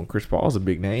of thinking, well, Chris Paul's a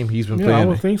big name. He's been playing. I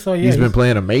would think so. Yeah, he's been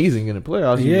playing amazing in the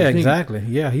playoffs. Yeah, exactly.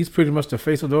 Yeah, he's pretty much the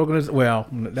face of the organization. Well,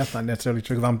 that's not necessarily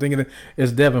true because I'm thinking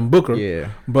it's Devin Booker.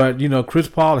 Yeah, but Chris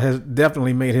Paul has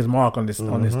definitely made his mark on this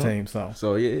team.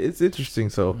 So yeah, it's interesting.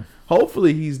 So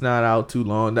hopefully he's not out too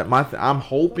long. I'm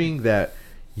hoping that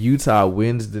Utah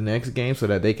wins the next game so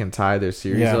that they can tie their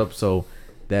series up. So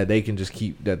that they can just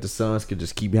the Suns can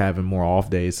just keep having more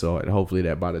off days. So hopefully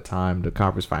that by the time the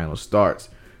conference final starts,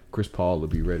 Chris Paul will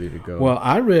be ready to go. Well,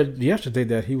 I read yesterday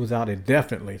that he was out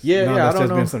indefinitely. Yeah, I don't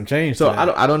know. Been some change. So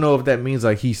I don't know if that means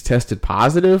he's tested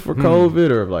positive for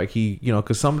COVID or if he,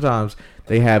 because sometimes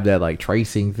they have that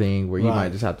tracing thing where you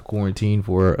might just have to quarantine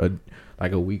for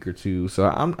a week or two. So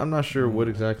I'm not sure what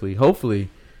exactly. Hopefully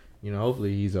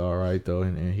he's all right though,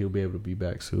 and he'll be able to be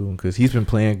back soon because he's been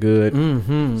playing good.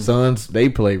 Mm-hmm. Suns, they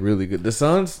play really good. The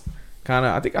Suns kind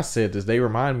of, I think I said this. They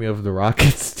remind me of the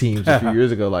Rockets teams a few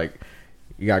years ago,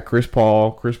 You got Chris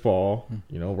Paul,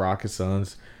 Rockets,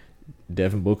 Suns.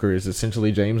 Devin Booker is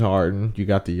essentially James Harden. You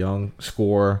got the young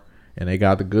scorer, and they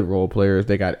got the good role players.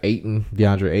 They got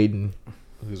DeAndre Ayton,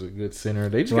 who's a good center.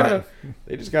 They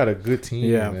just got a good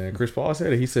team, man. Chris Paul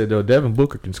said it. He said, Devin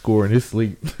Booker can score in his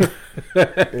sleep.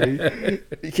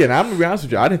 He can. I'm gonna be honest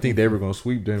with you. I didn't think they were gonna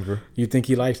sweep Denver. You think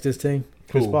he likes this team,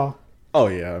 Chris Paul? Oh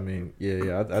yeah, I mean,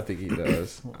 I think he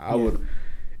does.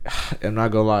 I'm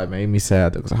not gonna lie, it made me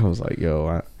sad because I was like,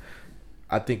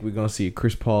 I think we're gonna see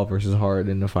Chris Paul versus Harden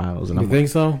in the finals. And you think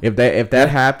so? If that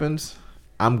happens,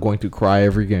 I'm going to cry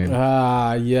every game.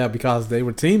 Yeah, because they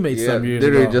were teammates some years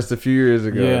ago. Literally just a few years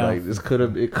ago. Yeah. This could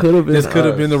have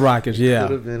been the Rockets. Yeah, it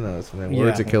could have been us, man.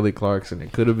 Words to Kelly Clarkson.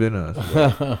 It could have been us.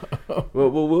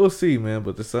 Well, we'll see, man.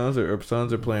 But the Suns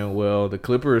are playing well. The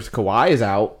Clippers, Kawhi is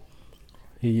out.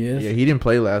 He is. Yeah, he didn't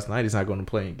play last night. He's not going to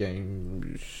play in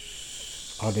game.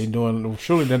 Are they doing?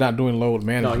 Surely they're not doing load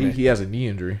management. No, he has a knee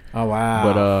injury. Oh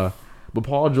wow! But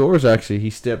Paul George actually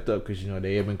he stepped up because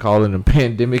they have been calling him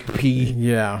Pandemic P.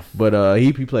 Yeah. But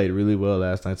he played really well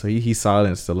last night, so he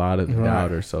silenced a lot of the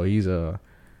doubters. So he's So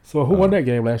who won that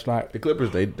game last night? The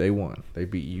Clippers. They won. They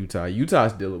beat Utah.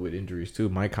 Utah's dealing with injuries too.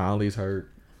 Mike Conley's hurt.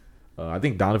 I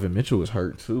think Donovan Mitchell was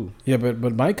hurt too. Yeah, but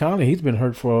Mike Conley he's been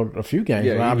hurt for a few games.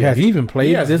 Yeah, has he even played?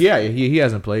 He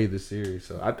hasn't played this series.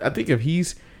 So I think if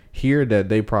he's here that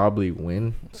they probably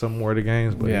win some more of the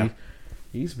games, but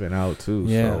he's been out too.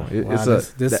 Yeah, so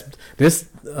this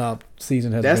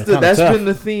season has that's been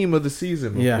the theme of the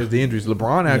season. Is the injuries.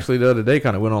 LeBron actually the other day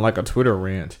kind of went on a Twitter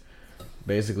rant,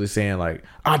 basically saying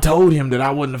I told him that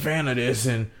I wasn't a fan of this,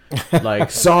 and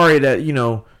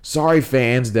sorry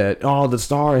fans that all the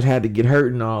stars had to get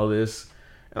hurt and all this.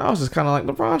 And I was just kind of like,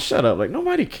 LeBron, shut up!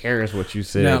 Nobody cares what you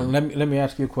said. Now let me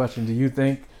ask you a question. Do you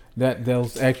think that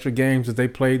those extra games that they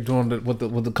played during what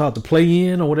they called the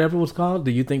play-in or whatever it was called,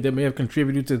 do you think that may have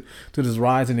contributed to this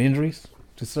rise in injuries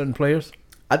to certain players?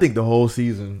 I think the whole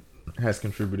season has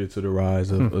contributed to the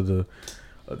rise of the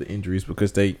injuries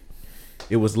because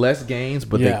it was less games,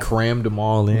 but they crammed them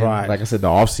all in. Right. Like I said, the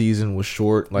off season was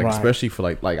short. Especially for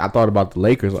I thought about the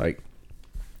Lakers.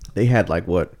 They had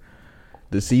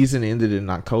the season ended in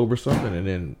October or something, and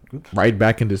then right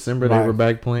back in December they were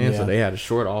back playing. So they had a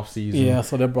short off season. Yeah,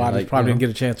 so their bodies probably didn't get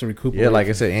a chance to recuperate. Yeah, like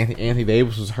I said, Anthony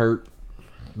Davis was hurt.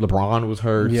 LeBron was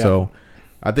hurt. So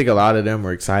I think a lot of them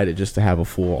are excited just to have a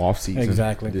full off season.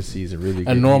 Exactly. This season, really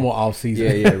a normal off season.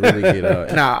 Yeah, really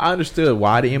get. Now I understood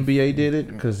why the NBA did it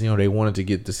because they wanted to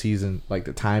get the season like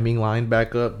the timing line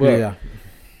back up. But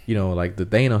like the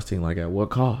Thanos thing, like at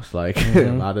what cost? Like a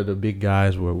lot of the big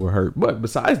guys were hurt. But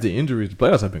besides the injuries, the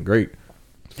playoffs have been great.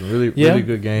 It's been really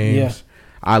good games. Yeah.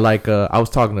 I like. I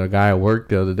was talking to a guy at work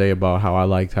the other day about how I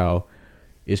liked how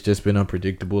it's just been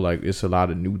unpredictable. Like it's a lot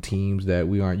of new teams that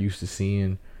we aren't used to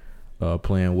seeing.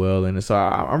 Playing well, and so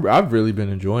I've really been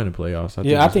enjoying the playoffs.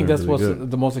 I think that's really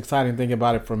what's the most exciting thing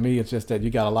about it for me. It's just that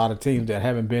you got a lot of teams that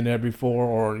haven't been there before,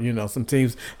 or some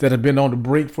teams that have been on the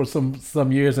brink for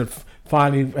some years and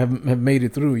finally have made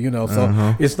it through.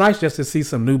 So it's nice just to see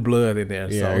some new blood in there.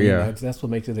 That's what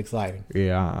makes it exciting.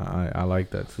 Yeah, I like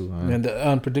that too. And the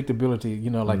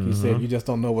unpredictability, like you said, you just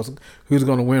don't know who's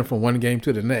going to win from one game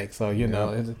to the next. So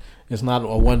it's not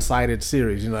a one-sided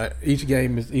series. Each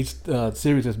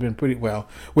series has been pretty well,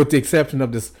 with the exception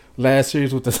of this last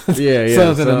series with the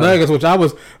Suns and the Nuggets, which I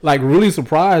was like really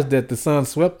surprised that the Suns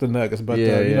swept the Nuggets. But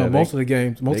most of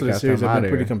the series have been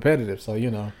pretty competitive. So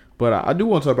But I do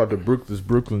want to talk about this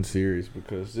Brooklyn series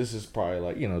because this is probably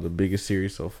like the biggest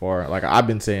series so far. Like I've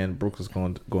been saying, Brooklyn's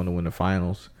going to win the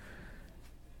finals.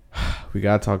 We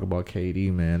gotta talk about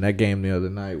KD, man. That game the other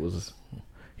night was.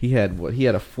 He had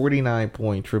a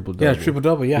 49-point triple-double. Yeah,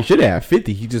 triple-double, yeah. He should have had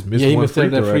 50. He just missed one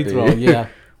free throw. Yeah.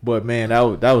 But, man,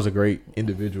 that was a great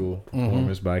individual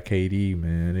performance by KD,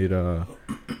 man. It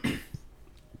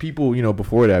people,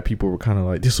 before that, people were kind of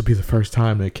like, this will be the first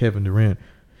time that Kevin Durant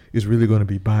is really going to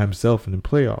be by himself in the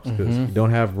playoffs because you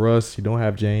don't have Russ, you don't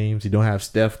have James, you don't have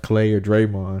Steph, Clay, or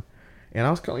Draymond. And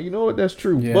I was kind of, you know what, that's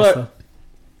true. Yeah, but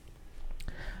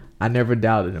I never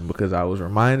doubted him because I was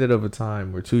reminded of a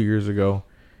time where 2 years ago,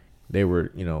 they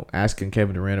were, asking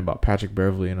Kevin Durant about Patrick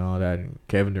Beverley and all that. And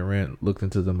Kevin Durant looked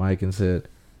into the mic and said,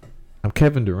 I'm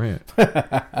Kevin Durant.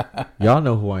 Y'all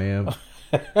know who I am.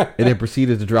 And then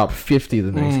proceeded to drop 50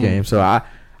 the next game. So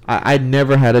I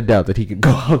never had a doubt that he could go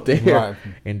out there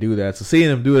and do that. So seeing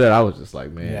him do that, I was just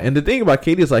like, man. Yeah. And the thing about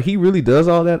KD is like he really does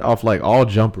all that off like all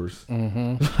jumpers.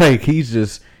 Like he's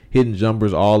just hitting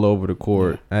jumpers all over the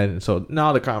court. Yeah. And so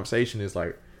now the conversation is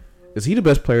like, is he the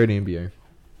best player in the NBA?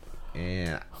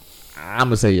 And I'm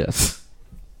gonna say yes.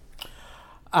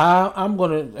 I'm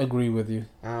gonna agree with you.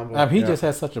 He just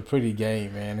has such a pretty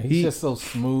game, man. He's just so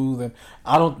smooth, and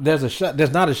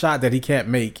there's not a shot that he can't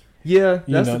make. Yeah,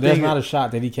 there's not a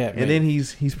shot that he can't make. And then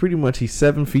he's pretty much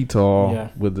 7 feet tall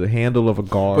with the handle of a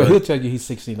guard. But he'll tell you he's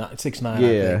 6'9".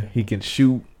 Yeah, he can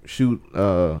shoot.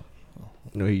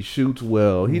 He shoots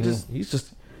well.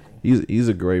 He's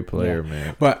a great player,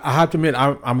 man. But I have to admit,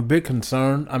 I'm a bit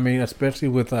concerned. I mean, especially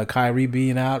with Kyrie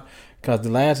being out, because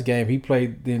the last game he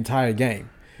played the entire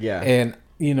game. Yeah, and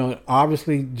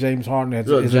obviously James Harden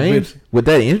with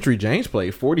that injury, James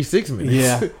played 46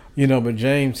 minutes. Yeah, but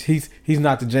James, he's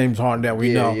not the James Harden that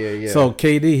we know. Yeah. So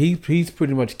KD, he's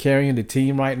pretty much carrying the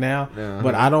team right now.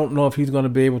 But I don't know if he's going to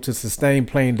be able to sustain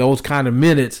playing those kind of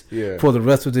minutes for the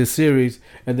rest of this series,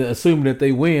 and then assuming that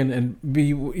they win and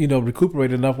be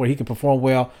recuperated enough where he can perform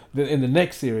well in the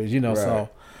next series. Right. So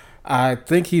I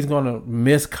think he's going to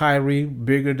miss Kyrie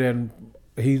bigger than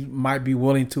he might be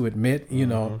willing to admit.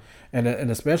 And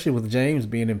especially with James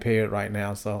being impaired right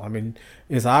now. So, I mean,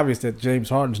 it's obvious that James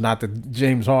Harden's not the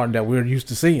James Harden that we're used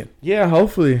to seeing. Yeah,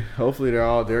 hopefully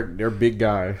they're big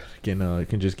guys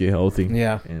can just get healthy.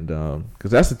 Yeah. And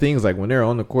because that's the thing is like when they're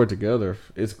on the court together,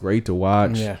 it's great to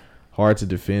watch. Yeah. Hard to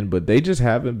defend, but they just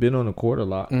haven't been on the court a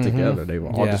lot together. They've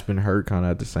all just been hurt kind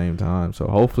of at the same time. So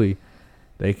hopefully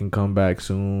they can come back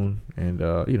soon and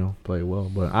play well.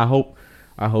 But I hope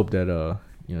that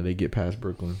they get past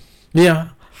Brooklyn. Yeah.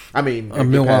 I mean,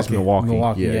 Milwaukee.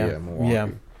 Milwaukee. Yeah.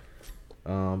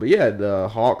 But the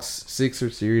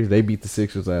Hawks-Sixers series, they beat the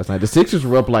Sixers last night. The Sixers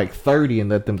were up like 30 and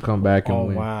let them come back and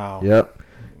win. Oh, wow. Yep.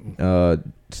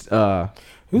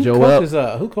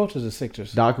 Who coaches the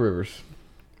Sixers? Doc Rivers.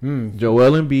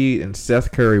 Joel Embiid and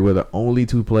Seth Curry were the only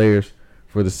two players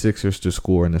for the Sixers to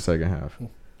score in the second half.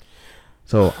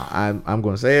 So I'm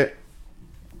going to say it.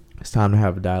 It's time to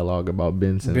have a dialogue about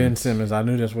Ben Simmons. Ben Simmons. I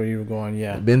knew that's where you were going,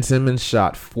 yeah. Ben Simmons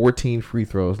shot 14 free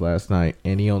throws last night,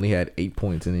 and he only had 8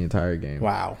 points in the entire game.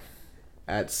 Wow.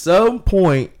 At some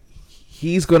point,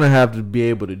 he's going to have to be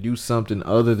able to do something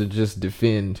other than just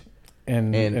defend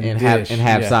and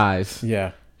have size.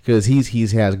 Yeah. Because he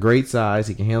has great size.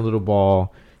 He can handle the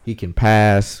ball. He can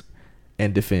pass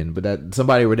and defend. But that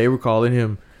somebody where they were calling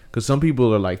him, because some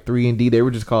people are like 3 and D, they were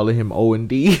just calling him O and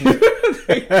D.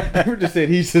 They were just saying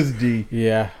he's just D.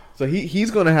 Yeah. So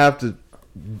he's going to have to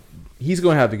he's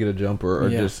going to have to get a jumper or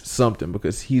just something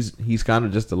because he's kind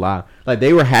of just alive. Like,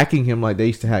 they were hacking him like they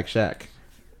used to hack Shaq.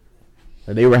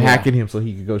 Like, they were hacking him so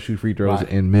he could go shoot free throws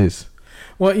and miss.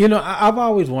 Well, I've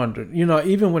always wondered,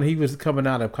 even when he was coming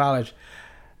out of college,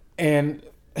 and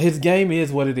his game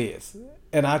is what it is.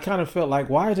 And I kind of felt like,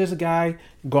 why is this guy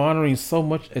garnering so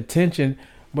much attention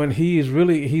when he's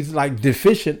like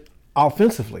deficient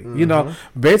offensively?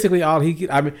 Mm-hmm. Basically all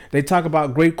they talk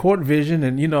about great court vision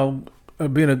and,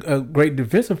 being a great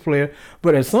defensive player,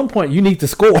 but at some point you need to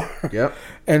score. Yep.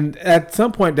 And at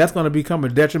some point that's going to become a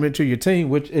detriment to your team,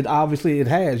 which it obviously it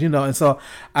has, And so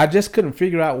I just couldn't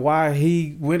figure out why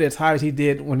he went as high as he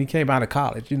did when he came out of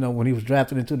college. When he was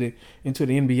drafted into the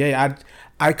NBA.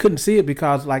 I couldn't see it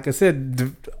because, like I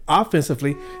said,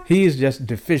 offensively he is just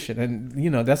deficient, and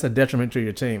that's a detriment to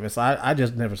your team. And so I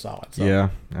just never saw it. So. Yeah,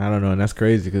 I don't know, and that's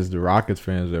crazy because the Rockets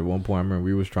fans at one point, I remember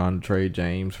we was trying to trade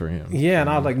James for him. Yeah, and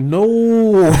I was like,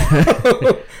 no.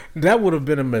 That would have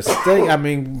been a mistake. I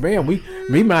mean, man, we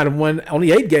might have won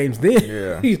only 8 games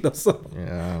then. Yeah.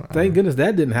 Thank goodness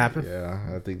that didn't happen.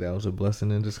 Yeah, I think that was a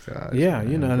blessing in disguise. Yeah,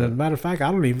 and as a matter of fact,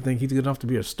 I don't even think he's good enough to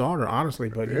be a starter, honestly.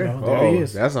 But there he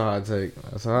is. That's a hot take.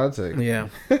 Yeah.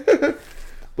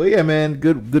 But yeah, man,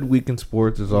 good week in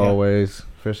sports as always.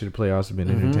 Especially the playoffs have been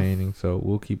entertaining. So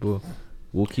we'll keep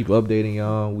updating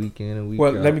y'all week in and week out.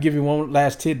 Well, let me give you one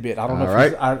last tidbit. I don't know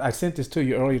if I sent this to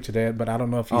you earlier today, but I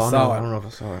don't know if you saw it. I don't know if I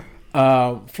saw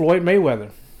it. Floyd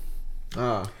Mayweather.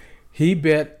 He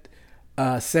bet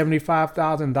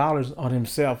 $75,000 on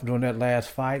himself during that last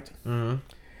fight, and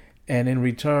in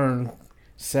return,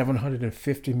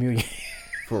 $750 million.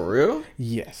 For real?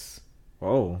 Yes.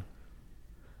 Whoa,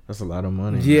 that's a lot of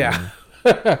money. Yeah.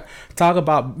 Talk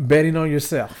about betting on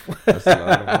yourself. That's a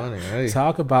lot of money. Hey.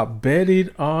 Talk about betting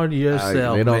on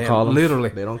yourself. They don't call him literally.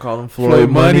 They don't call him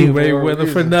Floyd Money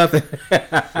Mayweather for nothing.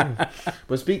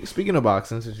 But speaking of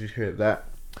boxing, since you heard that,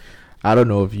 I don't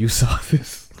know if you saw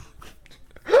this.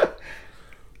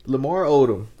 Lamar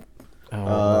Odom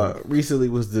recently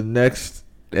was the next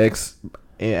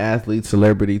ex-athlete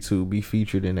celebrity to be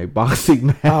featured in a boxing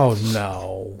match. Oh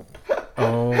no.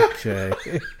 Okay.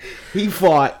 He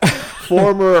fought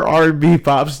former R&B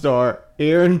pop star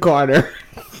Aaron Carter.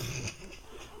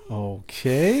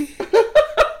 Okay.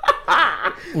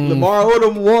 Lamar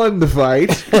Odom won the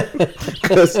fight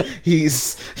because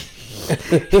he's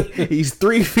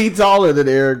 3 feet taller than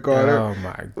Aaron Carter. Oh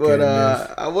my goodness!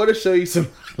 But I want to show you some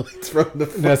highlights from the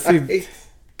fight.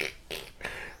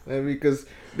 Because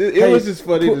it was just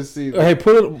funny to see. Hey,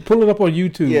 pull it up on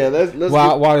YouTube. Yeah, let's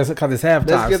while it's halftime.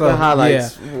 Let's get the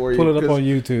highlights for you. Pull it up on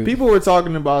YouTube. People were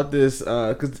talking about this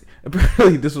because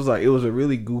apparently this was it was a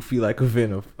really goofy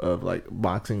event of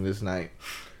boxing this night.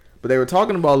 But they were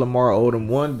talking about Lamar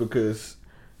Odom because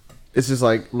it's just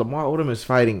Lamar Odom is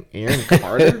fighting Aaron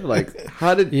Carter.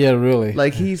 Really?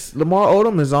 Lamar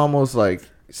Odom is almost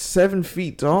 7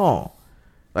 feet tall.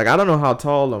 I don't know how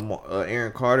tall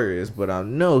Aaron Carter is, but I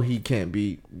know he can't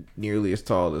be nearly as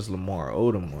tall as Lamar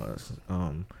Odom was.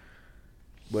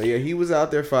 But yeah, he was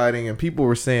out there fighting, and people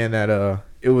were saying that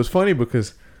it was funny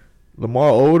because Lamar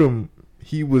Odom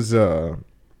he was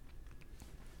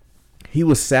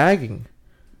sagging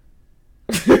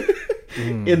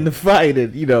in the fight,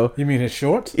 and You mean his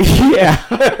shorts? Yeah.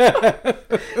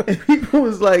 And people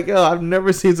was like, "Oh, I've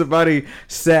never seen somebody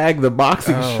sag the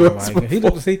boxing shorts before." He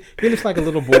looks like a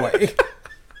little boy.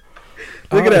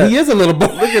 Look at that. He is a little boy.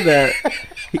 Look at that.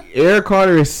 Aaron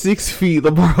Carter is 6 feet.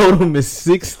 Lamar Odom is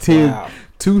 6'10",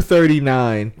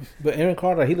 239. But Aaron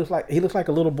Carter, he looks like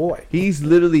a little boy. He's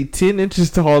literally 10 inches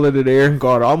taller than Aaron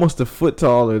Carter, almost a foot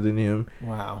taller than him.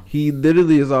 Wow. He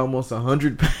literally is almost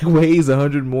 100 weighs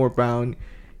 100 more pounds.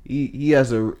 He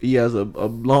has a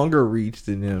longer reach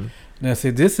than him. Now,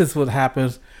 see, this is what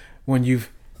happens when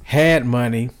you've had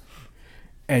money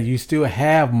and you still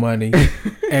have money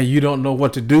and you don't know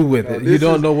what to do with it. You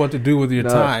don't know what to do with your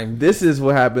time. This is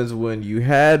what happens when you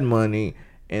had money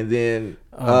and then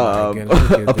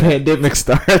a pandemic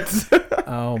starts.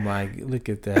 Oh my! Look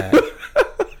at that.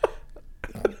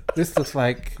 This looks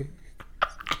like.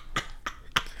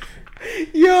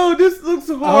 Yo, this looks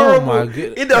horrible. Oh my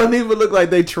goodness. It doesn't even look like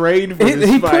they trained for this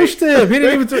He fight. pushed him. He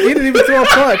didn't even throw a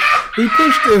punch. He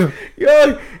pushed him.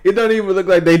 Yo, it doesn't even look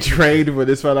like they trained for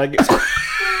this fight.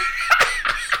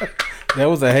 That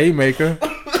was a haymaker.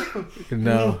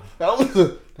 No. That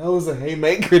was a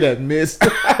haymaker that missed.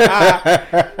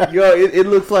 Yo, it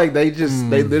looks like they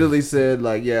literally said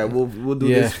we'll do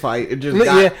this fight. It just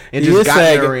got in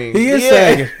the ring. He is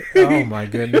sagging. Oh my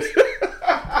goodness.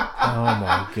 Oh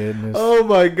my goodness. Oh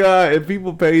my god! If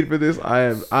people paid for this,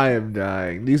 I am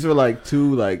dying. These are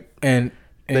two and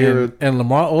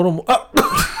Lamar Odom.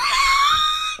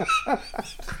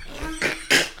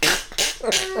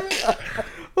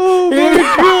 Oh my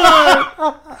god!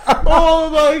 Oh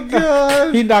my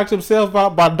god! He knocked himself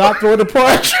out by not throwing the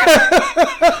punch.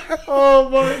 Oh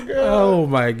my god! Oh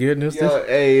my goodness! Yo,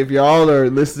 hey, if y'all are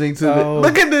listening to this,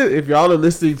 look at this. If y'all are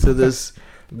listening to this,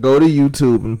 go to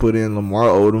YouTube and put in Lamar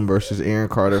Odom versus Aaron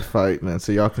Carter fight, man,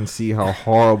 so y'all can see how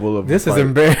horrible of this a is fight.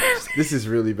 embarrassing. This is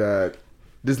really bad.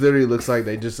 This literally looks like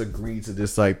they just agreed to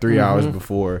this like 3 hours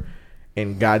before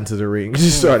and got into the ring and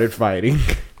just started fighting.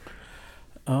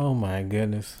 Oh my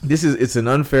goodness! It's an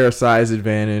unfair size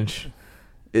advantage.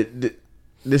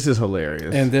 This is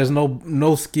hilarious. And there's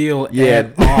no skill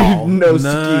at all. No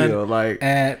None skill like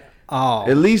at all.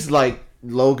 At least like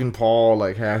Logan Paul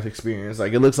like has experience.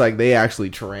 Like it looks like they actually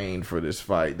trained for this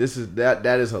fight.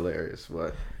 That is hilarious.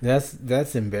 But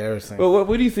that's embarrassing. But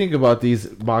what do you think about these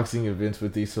boxing events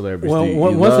with these celebrities?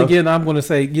 Well, once again, I'm going to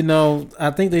say,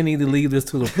 I think they need to leave this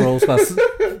to the pros.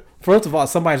 First of all,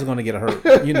 somebody's going to get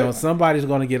hurt. Somebody's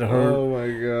going to get hurt. Oh my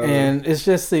god! And it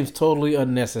just seems totally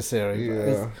unnecessary.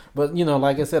 Yeah. But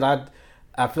like I said, I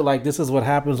feel like this is what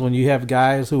happens when you have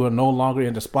guys who are no longer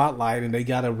in the spotlight and they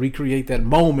got to recreate that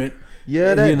moment.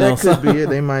 Yeah, that could be it.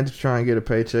 They might just try and get a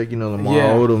paycheck. Lamar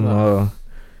Odom.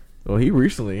 Well,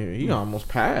 he almost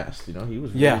passed. He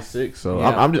was really sick. So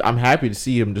I'm happy to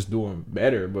see him just doing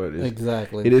better. But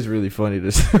it is really funny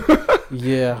to see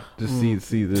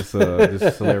this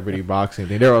this celebrity boxing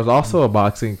thing. There was also a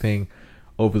boxing thing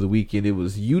over the weekend. It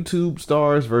was YouTube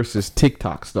stars versus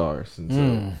TikTok stars, and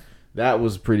so that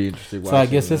was pretty interesting. So I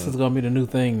guess this is going to be the new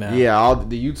thing now. Yeah, all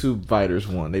the YouTube fighters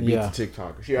won. They beat the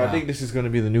TikTokers. Yeah, I think this is going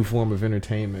to be the new form of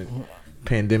entertainment.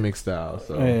 Pandemic style,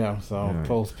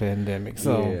 post pandemic.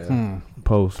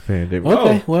 Post pandemic.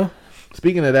 Okay, well,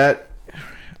 speaking of that,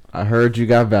 I heard you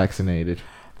got vaccinated.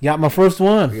 Got my first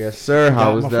one. Yes, sir.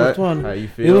 How was that? First one. How you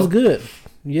feel? It was good.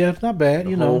 Yeah, it's not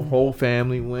bad. Whole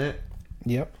family went.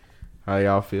 Yep. How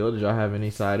y'all feel? Did y'all have any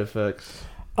side effects?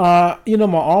 My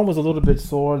arm was a little bit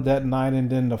sore that night and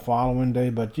then the following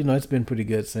day, but it's been pretty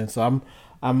good since. So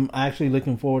I'm actually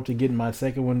looking forward to getting my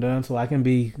second one done, so I can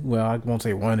be, well, I won't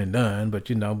say one and done, but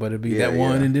but it'll be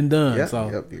one and then done. Yeah, so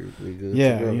you're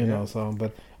good so,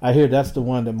 but I hear that's the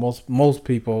one that most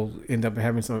people end up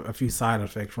having a few side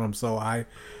effects from. So I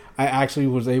actually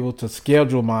was able to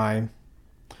schedule mine.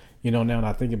 Now that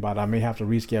I think about it, I may have to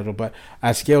reschedule, but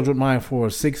I scheduled mine for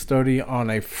 6:30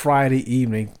 on a Friday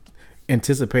evening,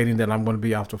 anticipating that I'm going to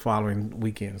be off the following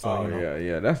weekend. So,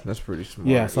 that's pretty smart.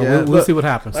 Yeah, so we'll see what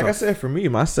happens. Like I said, for me,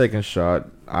 my second shot,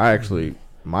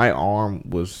 my arm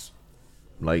was,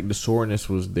 like, the soreness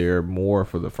was there more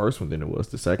for the first one than it was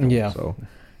the second one. So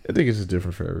I think it's just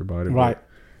different for everybody. Right.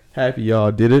 Happy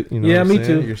y'all did it. Me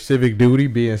too. Your civic duty,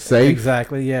 being safe.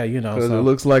 Exactly, yeah, Because it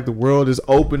looks like the world is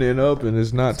opening up and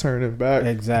it's not turning back.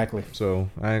 Exactly. So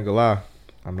I ain't gonna lie.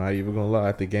 I'm not even gonna lie.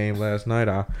 At the game last night,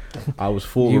 I was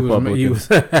full Republican.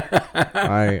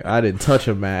 I didn't touch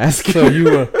a mask. So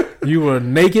you were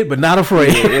naked but not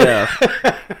afraid. Yeah,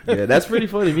 that's pretty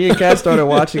funny. Me and Kat started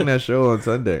watching that show on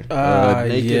Sunday.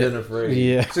 Naked and Afraid.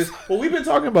 Yeah. Well, we've been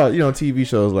talking about TV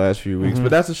shows last few weeks, but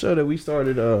that's a show that we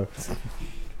started.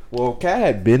 Well, Kat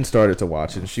had been started to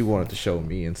watch it, and she wanted to show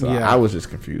me, and so I was just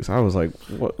confused. I was like,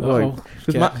 "What?"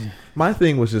 My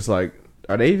thing was just like,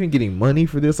 are they even getting money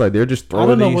for this? Like, they're just throwing. I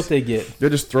don't know what they get. They're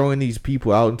just throwing these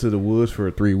people out into the woods for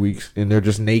 3 weeks, and they're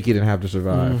just naked and have to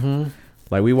survive. Mm-hmm.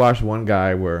 Like, we watched one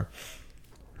guy where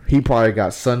he probably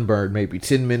got sunburned maybe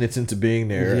 10 minutes into being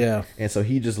there. Yeah, and so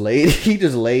he just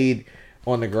laid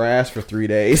on the grass for 3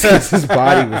 days because his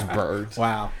body was burned.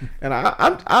 Wow. And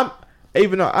I'm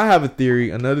even though I have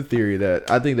another theory that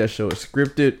I think that show is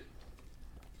scripted.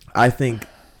 I think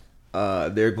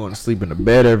they're going to sleep in the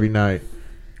bed every night.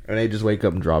 And they just wake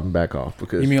up and drop him back off.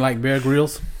 Because you mean like Bear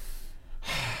Grylls?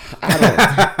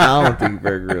 I don't think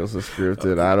Bear Grylls is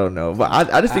scripted. I don't know, but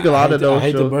I just think a lot of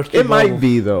those shows. It might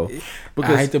be though.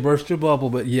 Because I hate to burst your bubble,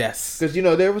 but yes. Because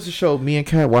there was a show. Me and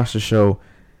Kat watched the show.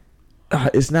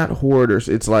 It's not hoarders.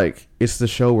 It's the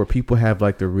show where people have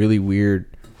like the really weird,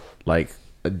 like,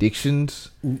 addictions.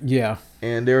 Yeah.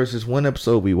 And there was this one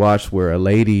episode we watched where a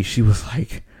lady, she was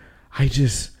like, I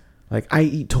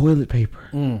eat toilet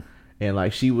paper. And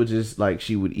like she would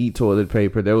eat toilet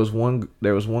paper. There was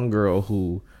one girl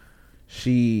who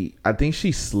I think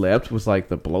she slept with like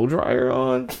the blow dryer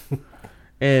on,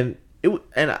 and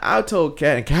I told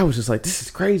Kat, and Kat was just like, this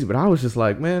is crazy, but I was just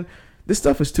like, man, this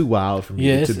stuff is too wild for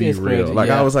me to be real. Crazy.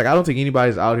 Like I was like, I don't think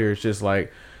anybody's out here is just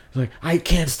like I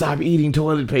can't stop eating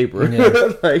toilet paper.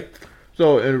 Yeah.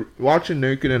 And watching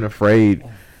Naked and Afraid,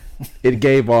 it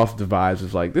gave off the vibes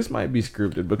of like this might be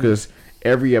scripted because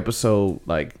every episode,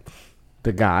 like,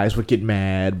 the guys would get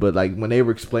mad, but like when they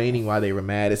were explaining why they were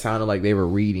mad, it sounded like they were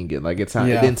reading it. Like it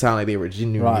didn't sound like they were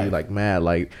genuinely like mad.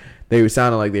 Like they were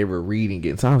sounding like they were reading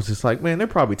it. So I was just like, man, they're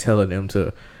probably telling them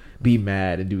to be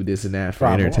mad and do this and that for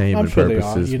entertainment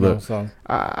purposes. But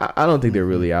I don't think they're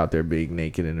really out there being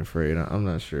naked and afraid. I'm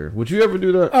not sure. Would you ever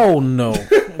do that? Oh no,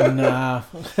 nah.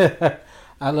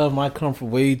 I love my comfort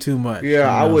way too much. Yeah,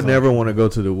 I would never want to go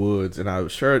to the woods, and I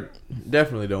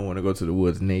definitely don't want to go to the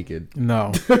woods naked.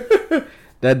 No.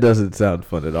 That doesn't sound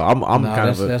fun at all.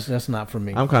 That's not for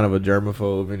me. I'm kind of a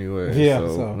germaphobe anyway. Yeah,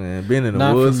 so man, being in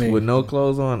the woods with no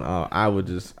clothes on, I would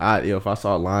just, if I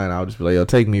saw a lion, I would just be like, yo,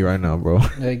 take me right now, bro.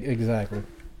 Exactly.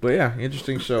 But yeah,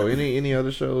 interesting show. Any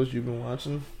other shows you've been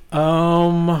watching?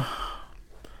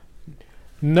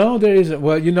 No, there isn't.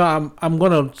 Well, I'm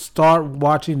gonna start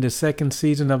watching the second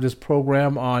season of this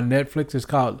program on Netflix. It's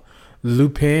called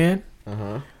Lupin.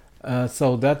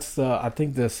 So that's I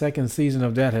think the second season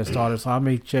of that has started. So I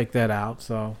may check that out.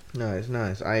 So nice.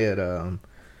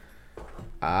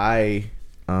 I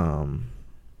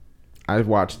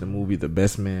watched the movie The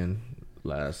Best Man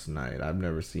last night. I've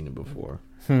never seen it before.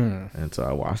 And so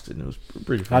I watched it and it was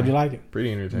pretty funny. How'd you like it?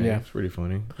 Pretty entertaining. Yeah. It's pretty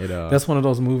funny. That's one of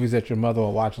those movies that your mother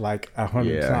will watch like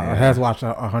 100 times. Has watched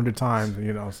 100 times,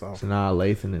 so. Sanaa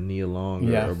Lathan and Nia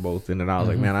Long are both in it. And I was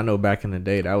like, man, I know back in the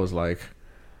day that was like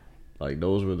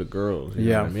those were the girls.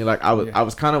 You know what I mean? Like I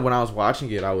was kind of, when I was watching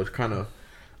it, I was kind of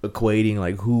equating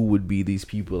like who would be these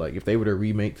people. Like if they were to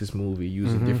remake this movie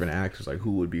using different actors, like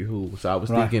who would be who. So I was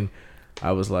thinking,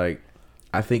 I was like,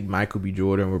 I think Michael B.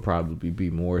 Jordan would probably be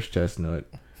Morris Chestnut.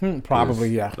 Probably,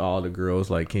 yeah. All the girls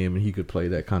like him, and he could play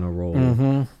that kind of role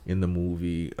in the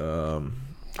movie.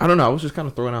 I don't know. I was just kind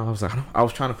of throwing out. I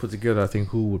was trying to put together, I think,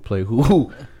 who would play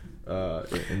who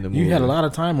in the movie. You had a lot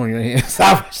of time on your hands,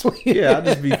 obviously. Yeah, I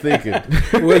just be thinking.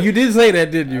 Well, you did say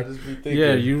that, didn't you? I just be thinking.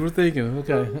 Yeah, you were thinking.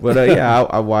 Okay. But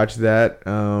I watched that.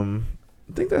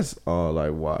 I think that's all I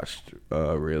watched.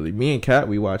 Really, me and Kat,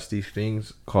 we watched these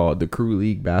things called the Crew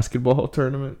League basketball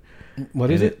tournament.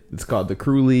 What is it? It's called the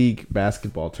Crew League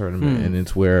basketball tournament, and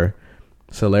it's where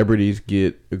celebrities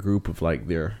get a group of like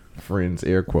their friends,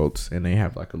 air quotes, and they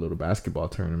have like a little basketball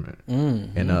tournament.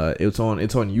 And it's on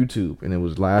YouTube, and it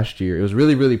was last year. It was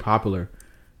really, really popular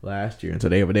last year, and so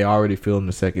they already filmed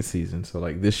the second season. So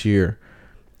like this year,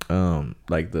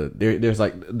 like there's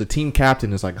like the team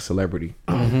captain is like a celebrity.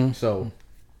 So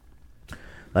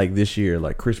like this year,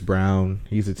 like Chris Brown,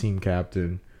 he's a team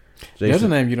captain. There's a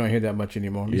name you don't hear that much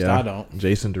anymore. At least I don't.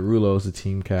 Jason Derulo is the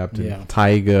team captain. Yeah.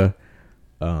 Tyga,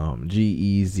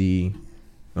 G-Eazy,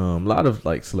 a lot of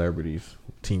like celebrities,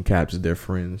 team captains, they're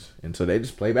friends, and so they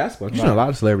just play basketball. You know, a lot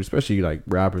of celebrities, especially like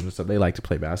rappers and stuff, they like to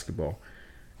play basketball,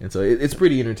 and so it's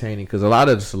pretty entertaining because a lot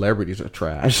of the celebrities are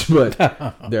trash, but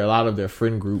there are a lot of their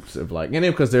friend groups of like, and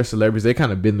then because they're celebrities, they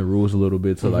kind of bend the rules a little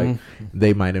bit. So like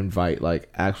they might invite like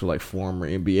actual like former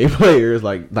NBA players,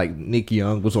 like Nick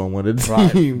Young was on one of the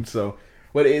teams. So,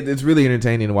 but it's really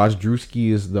entertaining to watch.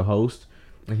 Drewski is the host,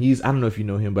 and I don't know if you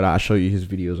know him, but I show you his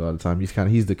videos all the time.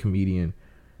 He's the comedian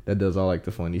that does all like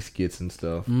the funny skits and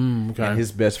stuff. Okay. And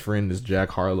his best friend is Jack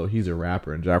Harlow. He's a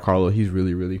rapper, and Jack Harlow, he's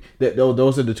really, really.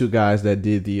 Those are the two guys that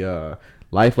did the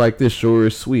 "Life Like This Sure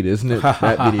Is Sweet," isn't it?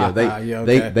 That video.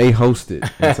 They host it,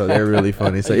 and so they're really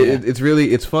funny. So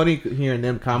it's funny hearing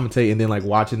them commentate and then like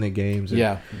watching the games.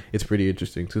 And it's pretty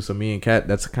interesting too. So me and Kat,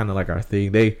 that's kind of like our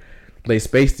thing. They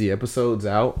space the episodes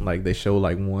out, like they show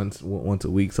like once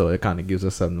a week, so it kind of gives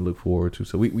us something to look forward to.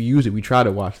 So we try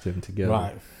to watch them together.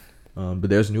 Right. But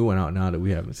there's a new one out now that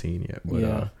we haven't seen yet.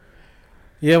 But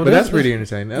but that's pretty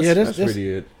entertaining. That's pretty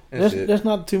it. There's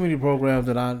not too many programs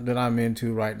that I'm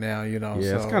into right now. Yeah,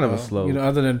 it's kind of a slow.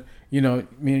 Other than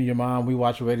me and your mom, we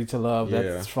watch Ready to Love.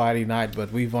 That's Friday night,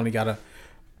 but we've only got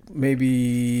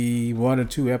maybe 1 or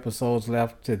 2 episodes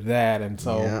left to that, and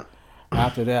so.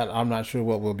 After that, I'm not sure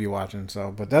what we'll be watching.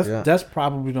 So, but that's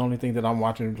probably the only thing that I'm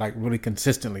watching like really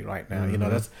consistently right now.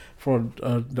 That's for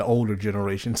the older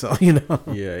generation. So,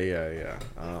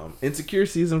 Yeah. Insecure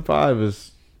season 5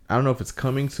 is, I don't know if it's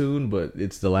coming soon, but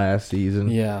it's the last season.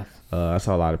 Yeah. I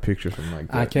saw a lot of pictures from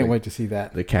like I can't wait to see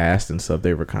that. The cast and stuff.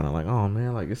 They were kind of like, oh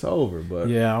man, like it's over. But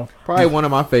probably one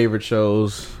of my favorite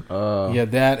shows.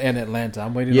 That and Atlanta.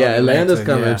 I'm waiting. Yeah, Atlanta's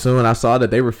coming soon. I saw that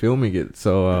they were filming it,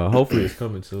 so hopefully it's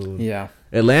coming soon. Yeah,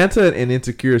 Atlanta and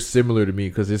Insecure is similar to me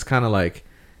because it's kind of like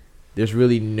there's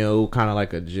really no kind of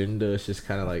like agenda. It's just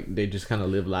kind of like they just kind of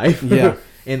live life. Yeah.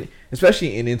 And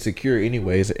especially in Insecure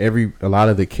anyways, a lot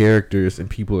of the characters and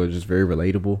people are just very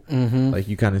relatable. Like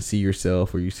you kind of see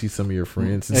yourself or you see some of your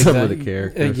friends and some of the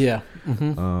characters. Yeah.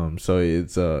 So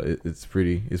it's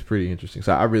pretty interesting.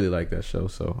 So I really like that show.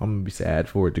 So I'm gonna be sad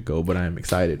for it to go, but I'm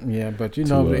excited. Yeah, but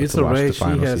Issa Rae,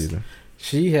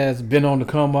 she has been on the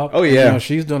come up. Oh yeah,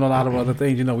 she's doing a lot of other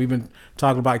things. We've been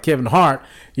talking about Kevin Hart.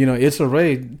 Issa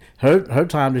Rae, her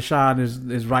time to shine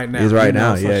is right now. Is right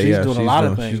now. So yeah, she's doing a lot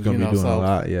of things. She's gonna be doing a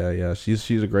lot. Yeah.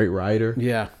 She's a great writer.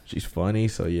 Yeah, she's funny.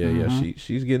 So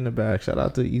she's getting the bag. Shout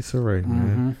out to Issa Rae,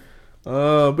 man.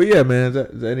 But yeah, man.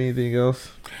 Is that anything else?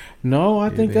 No,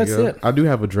 I think that's it. I do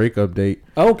have a Drake update.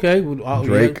 Okay,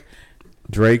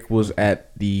 Drake was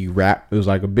at the rap. It was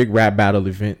like a big rap battle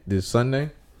event this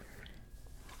Sunday.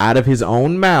 Out of his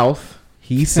own mouth,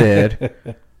 he said,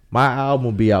 "My album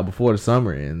will be out before the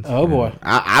summer ends." Oh boy,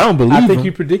 I don't believe. I think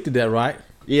you predicted that, right?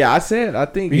 Yeah, I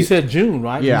think you said June,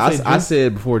 right? Yeah, I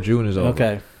said before June is over.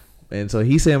 Okay, and so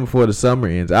he's saying before the summer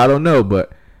ends. I don't know,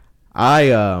 but I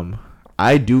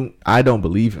don't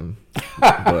believe him.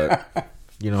 But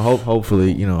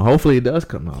hopefully it does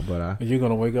come out. But you're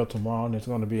gonna wake up tomorrow and it's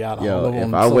gonna be out.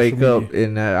 If I wake up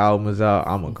and that album is out,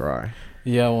 I'm gonna cry.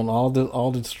 Yeah, on all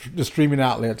the streaming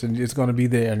outlets, and it's gonna be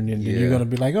there, and you're gonna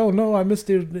be like, "Oh no, I missed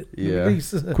the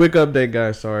release." Quick update,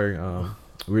 guys. Sorry,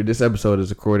 this episode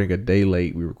is recording a day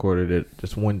late. We recorded it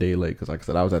just one day late because, like I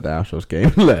said, I was at the Astros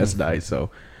game last night, so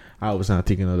I was not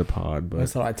taking another pod. But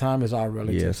that's all right. Time is our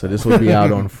relative. Yeah, so this will be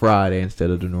out on Friday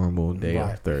instead of the normal day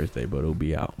on Thursday, but it'll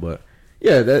be out. But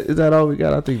yeah, is that all we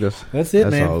got? I think that's it, man.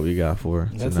 That's all we got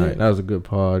for tonight. That was a good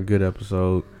pod, good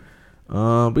episode.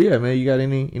 But yeah, man, you got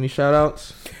any shout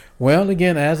outs? Well,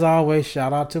 again, as always,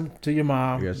 shout out to your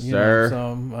mom. Yes, sir.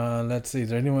 Let's see. Is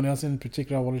there anyone else in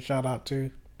particular I want to shout out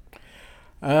to?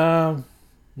 No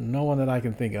one that I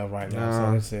can think of right now.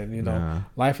 So that's it.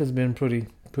 Life has been pretty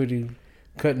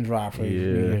cut and dry for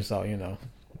you. So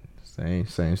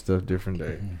same stuff, different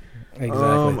day.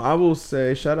 Exactly. I will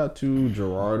say shout out to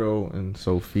Gerardo and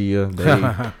Sophia.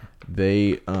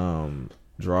 They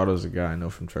Gerardo's a guy I know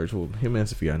from church. Well, him and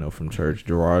Sophia I know from church.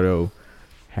 Gerardo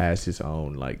has his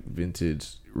own like vintage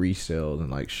resale and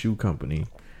like shoe company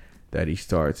that he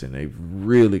starts, and they've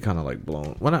really kind of like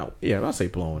blown. Well, I'll say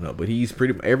blowing up, but he's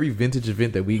pretty every vintage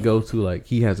event that we go to, like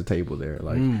he has a table there.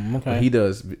 Like he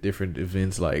does different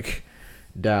events like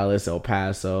Dallas, El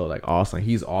Paso, like Austin.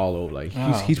 He's all over. Like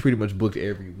he's pretty much booked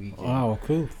every weekend. Oh,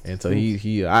 cool. And so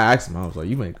I asked him, I was like,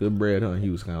 "You make good bread, huh?" And he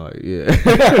was kind of like,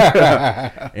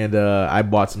 "Yeah." And I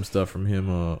bought some stuff from him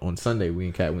on Sunday. We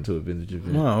and Kat went to a vintage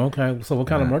event. Oh, okay. So what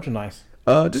kind of merchandise?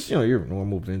 Just your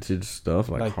normal vintage stuff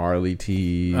like Harley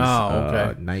tees,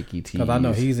 Nike tees. Because I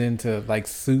know he's into like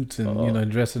suits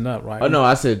and dressing up, right? Oh no,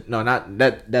 I said no, not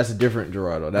that. That's a different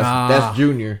Gerardo. That's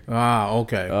Junior.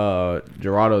 Okay.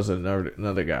 Gerardo's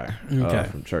another guy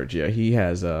from church. Yeah, he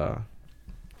has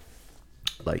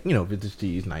vintage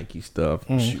tees, Nike stuff,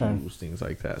 shoes, things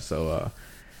like that. So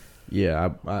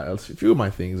I a few of my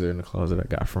things are in the closet I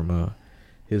got from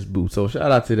his booth. So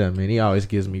shout out to them, man. He always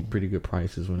gives me pretty good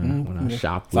prices when I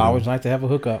shop. It's always nice to have a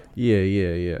hookup.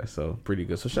 Yeah. So pretty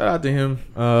good. So shout out to him.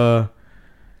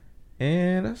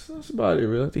 And that's about it,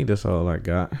 really. I think that's all I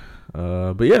got.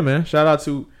 But yeah, man. Shout out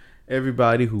to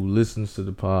everybody who listens to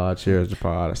the pod, shares the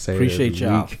pod. I say appreciate it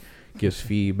every y'all. week, gives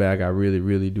feedback. I really,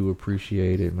 really do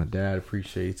appreciate it. My dad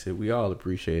appreciates it. We all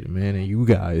appreciate it, man. And you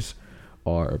guys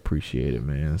are appreciated,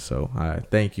 man. So I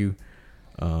thank you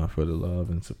for the love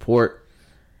and support.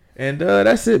 And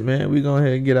that's it, man. We go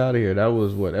ahead and get out of here. That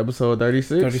was what, episode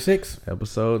 36? 36.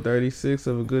 Episode 36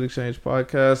 of A Good Exchange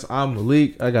Podcast. I'm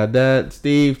Malik. I got Dad,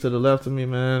 Steve to the left of me,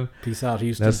 man. Peace out,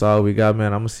 Houston. That's all we got,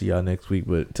 man. I'm going to see y'all next week.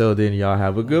 But until then, y'all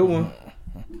have a good one.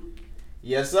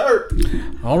 Yes, sir.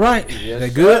 All right. Yes, They're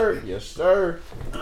good. Yes, sir.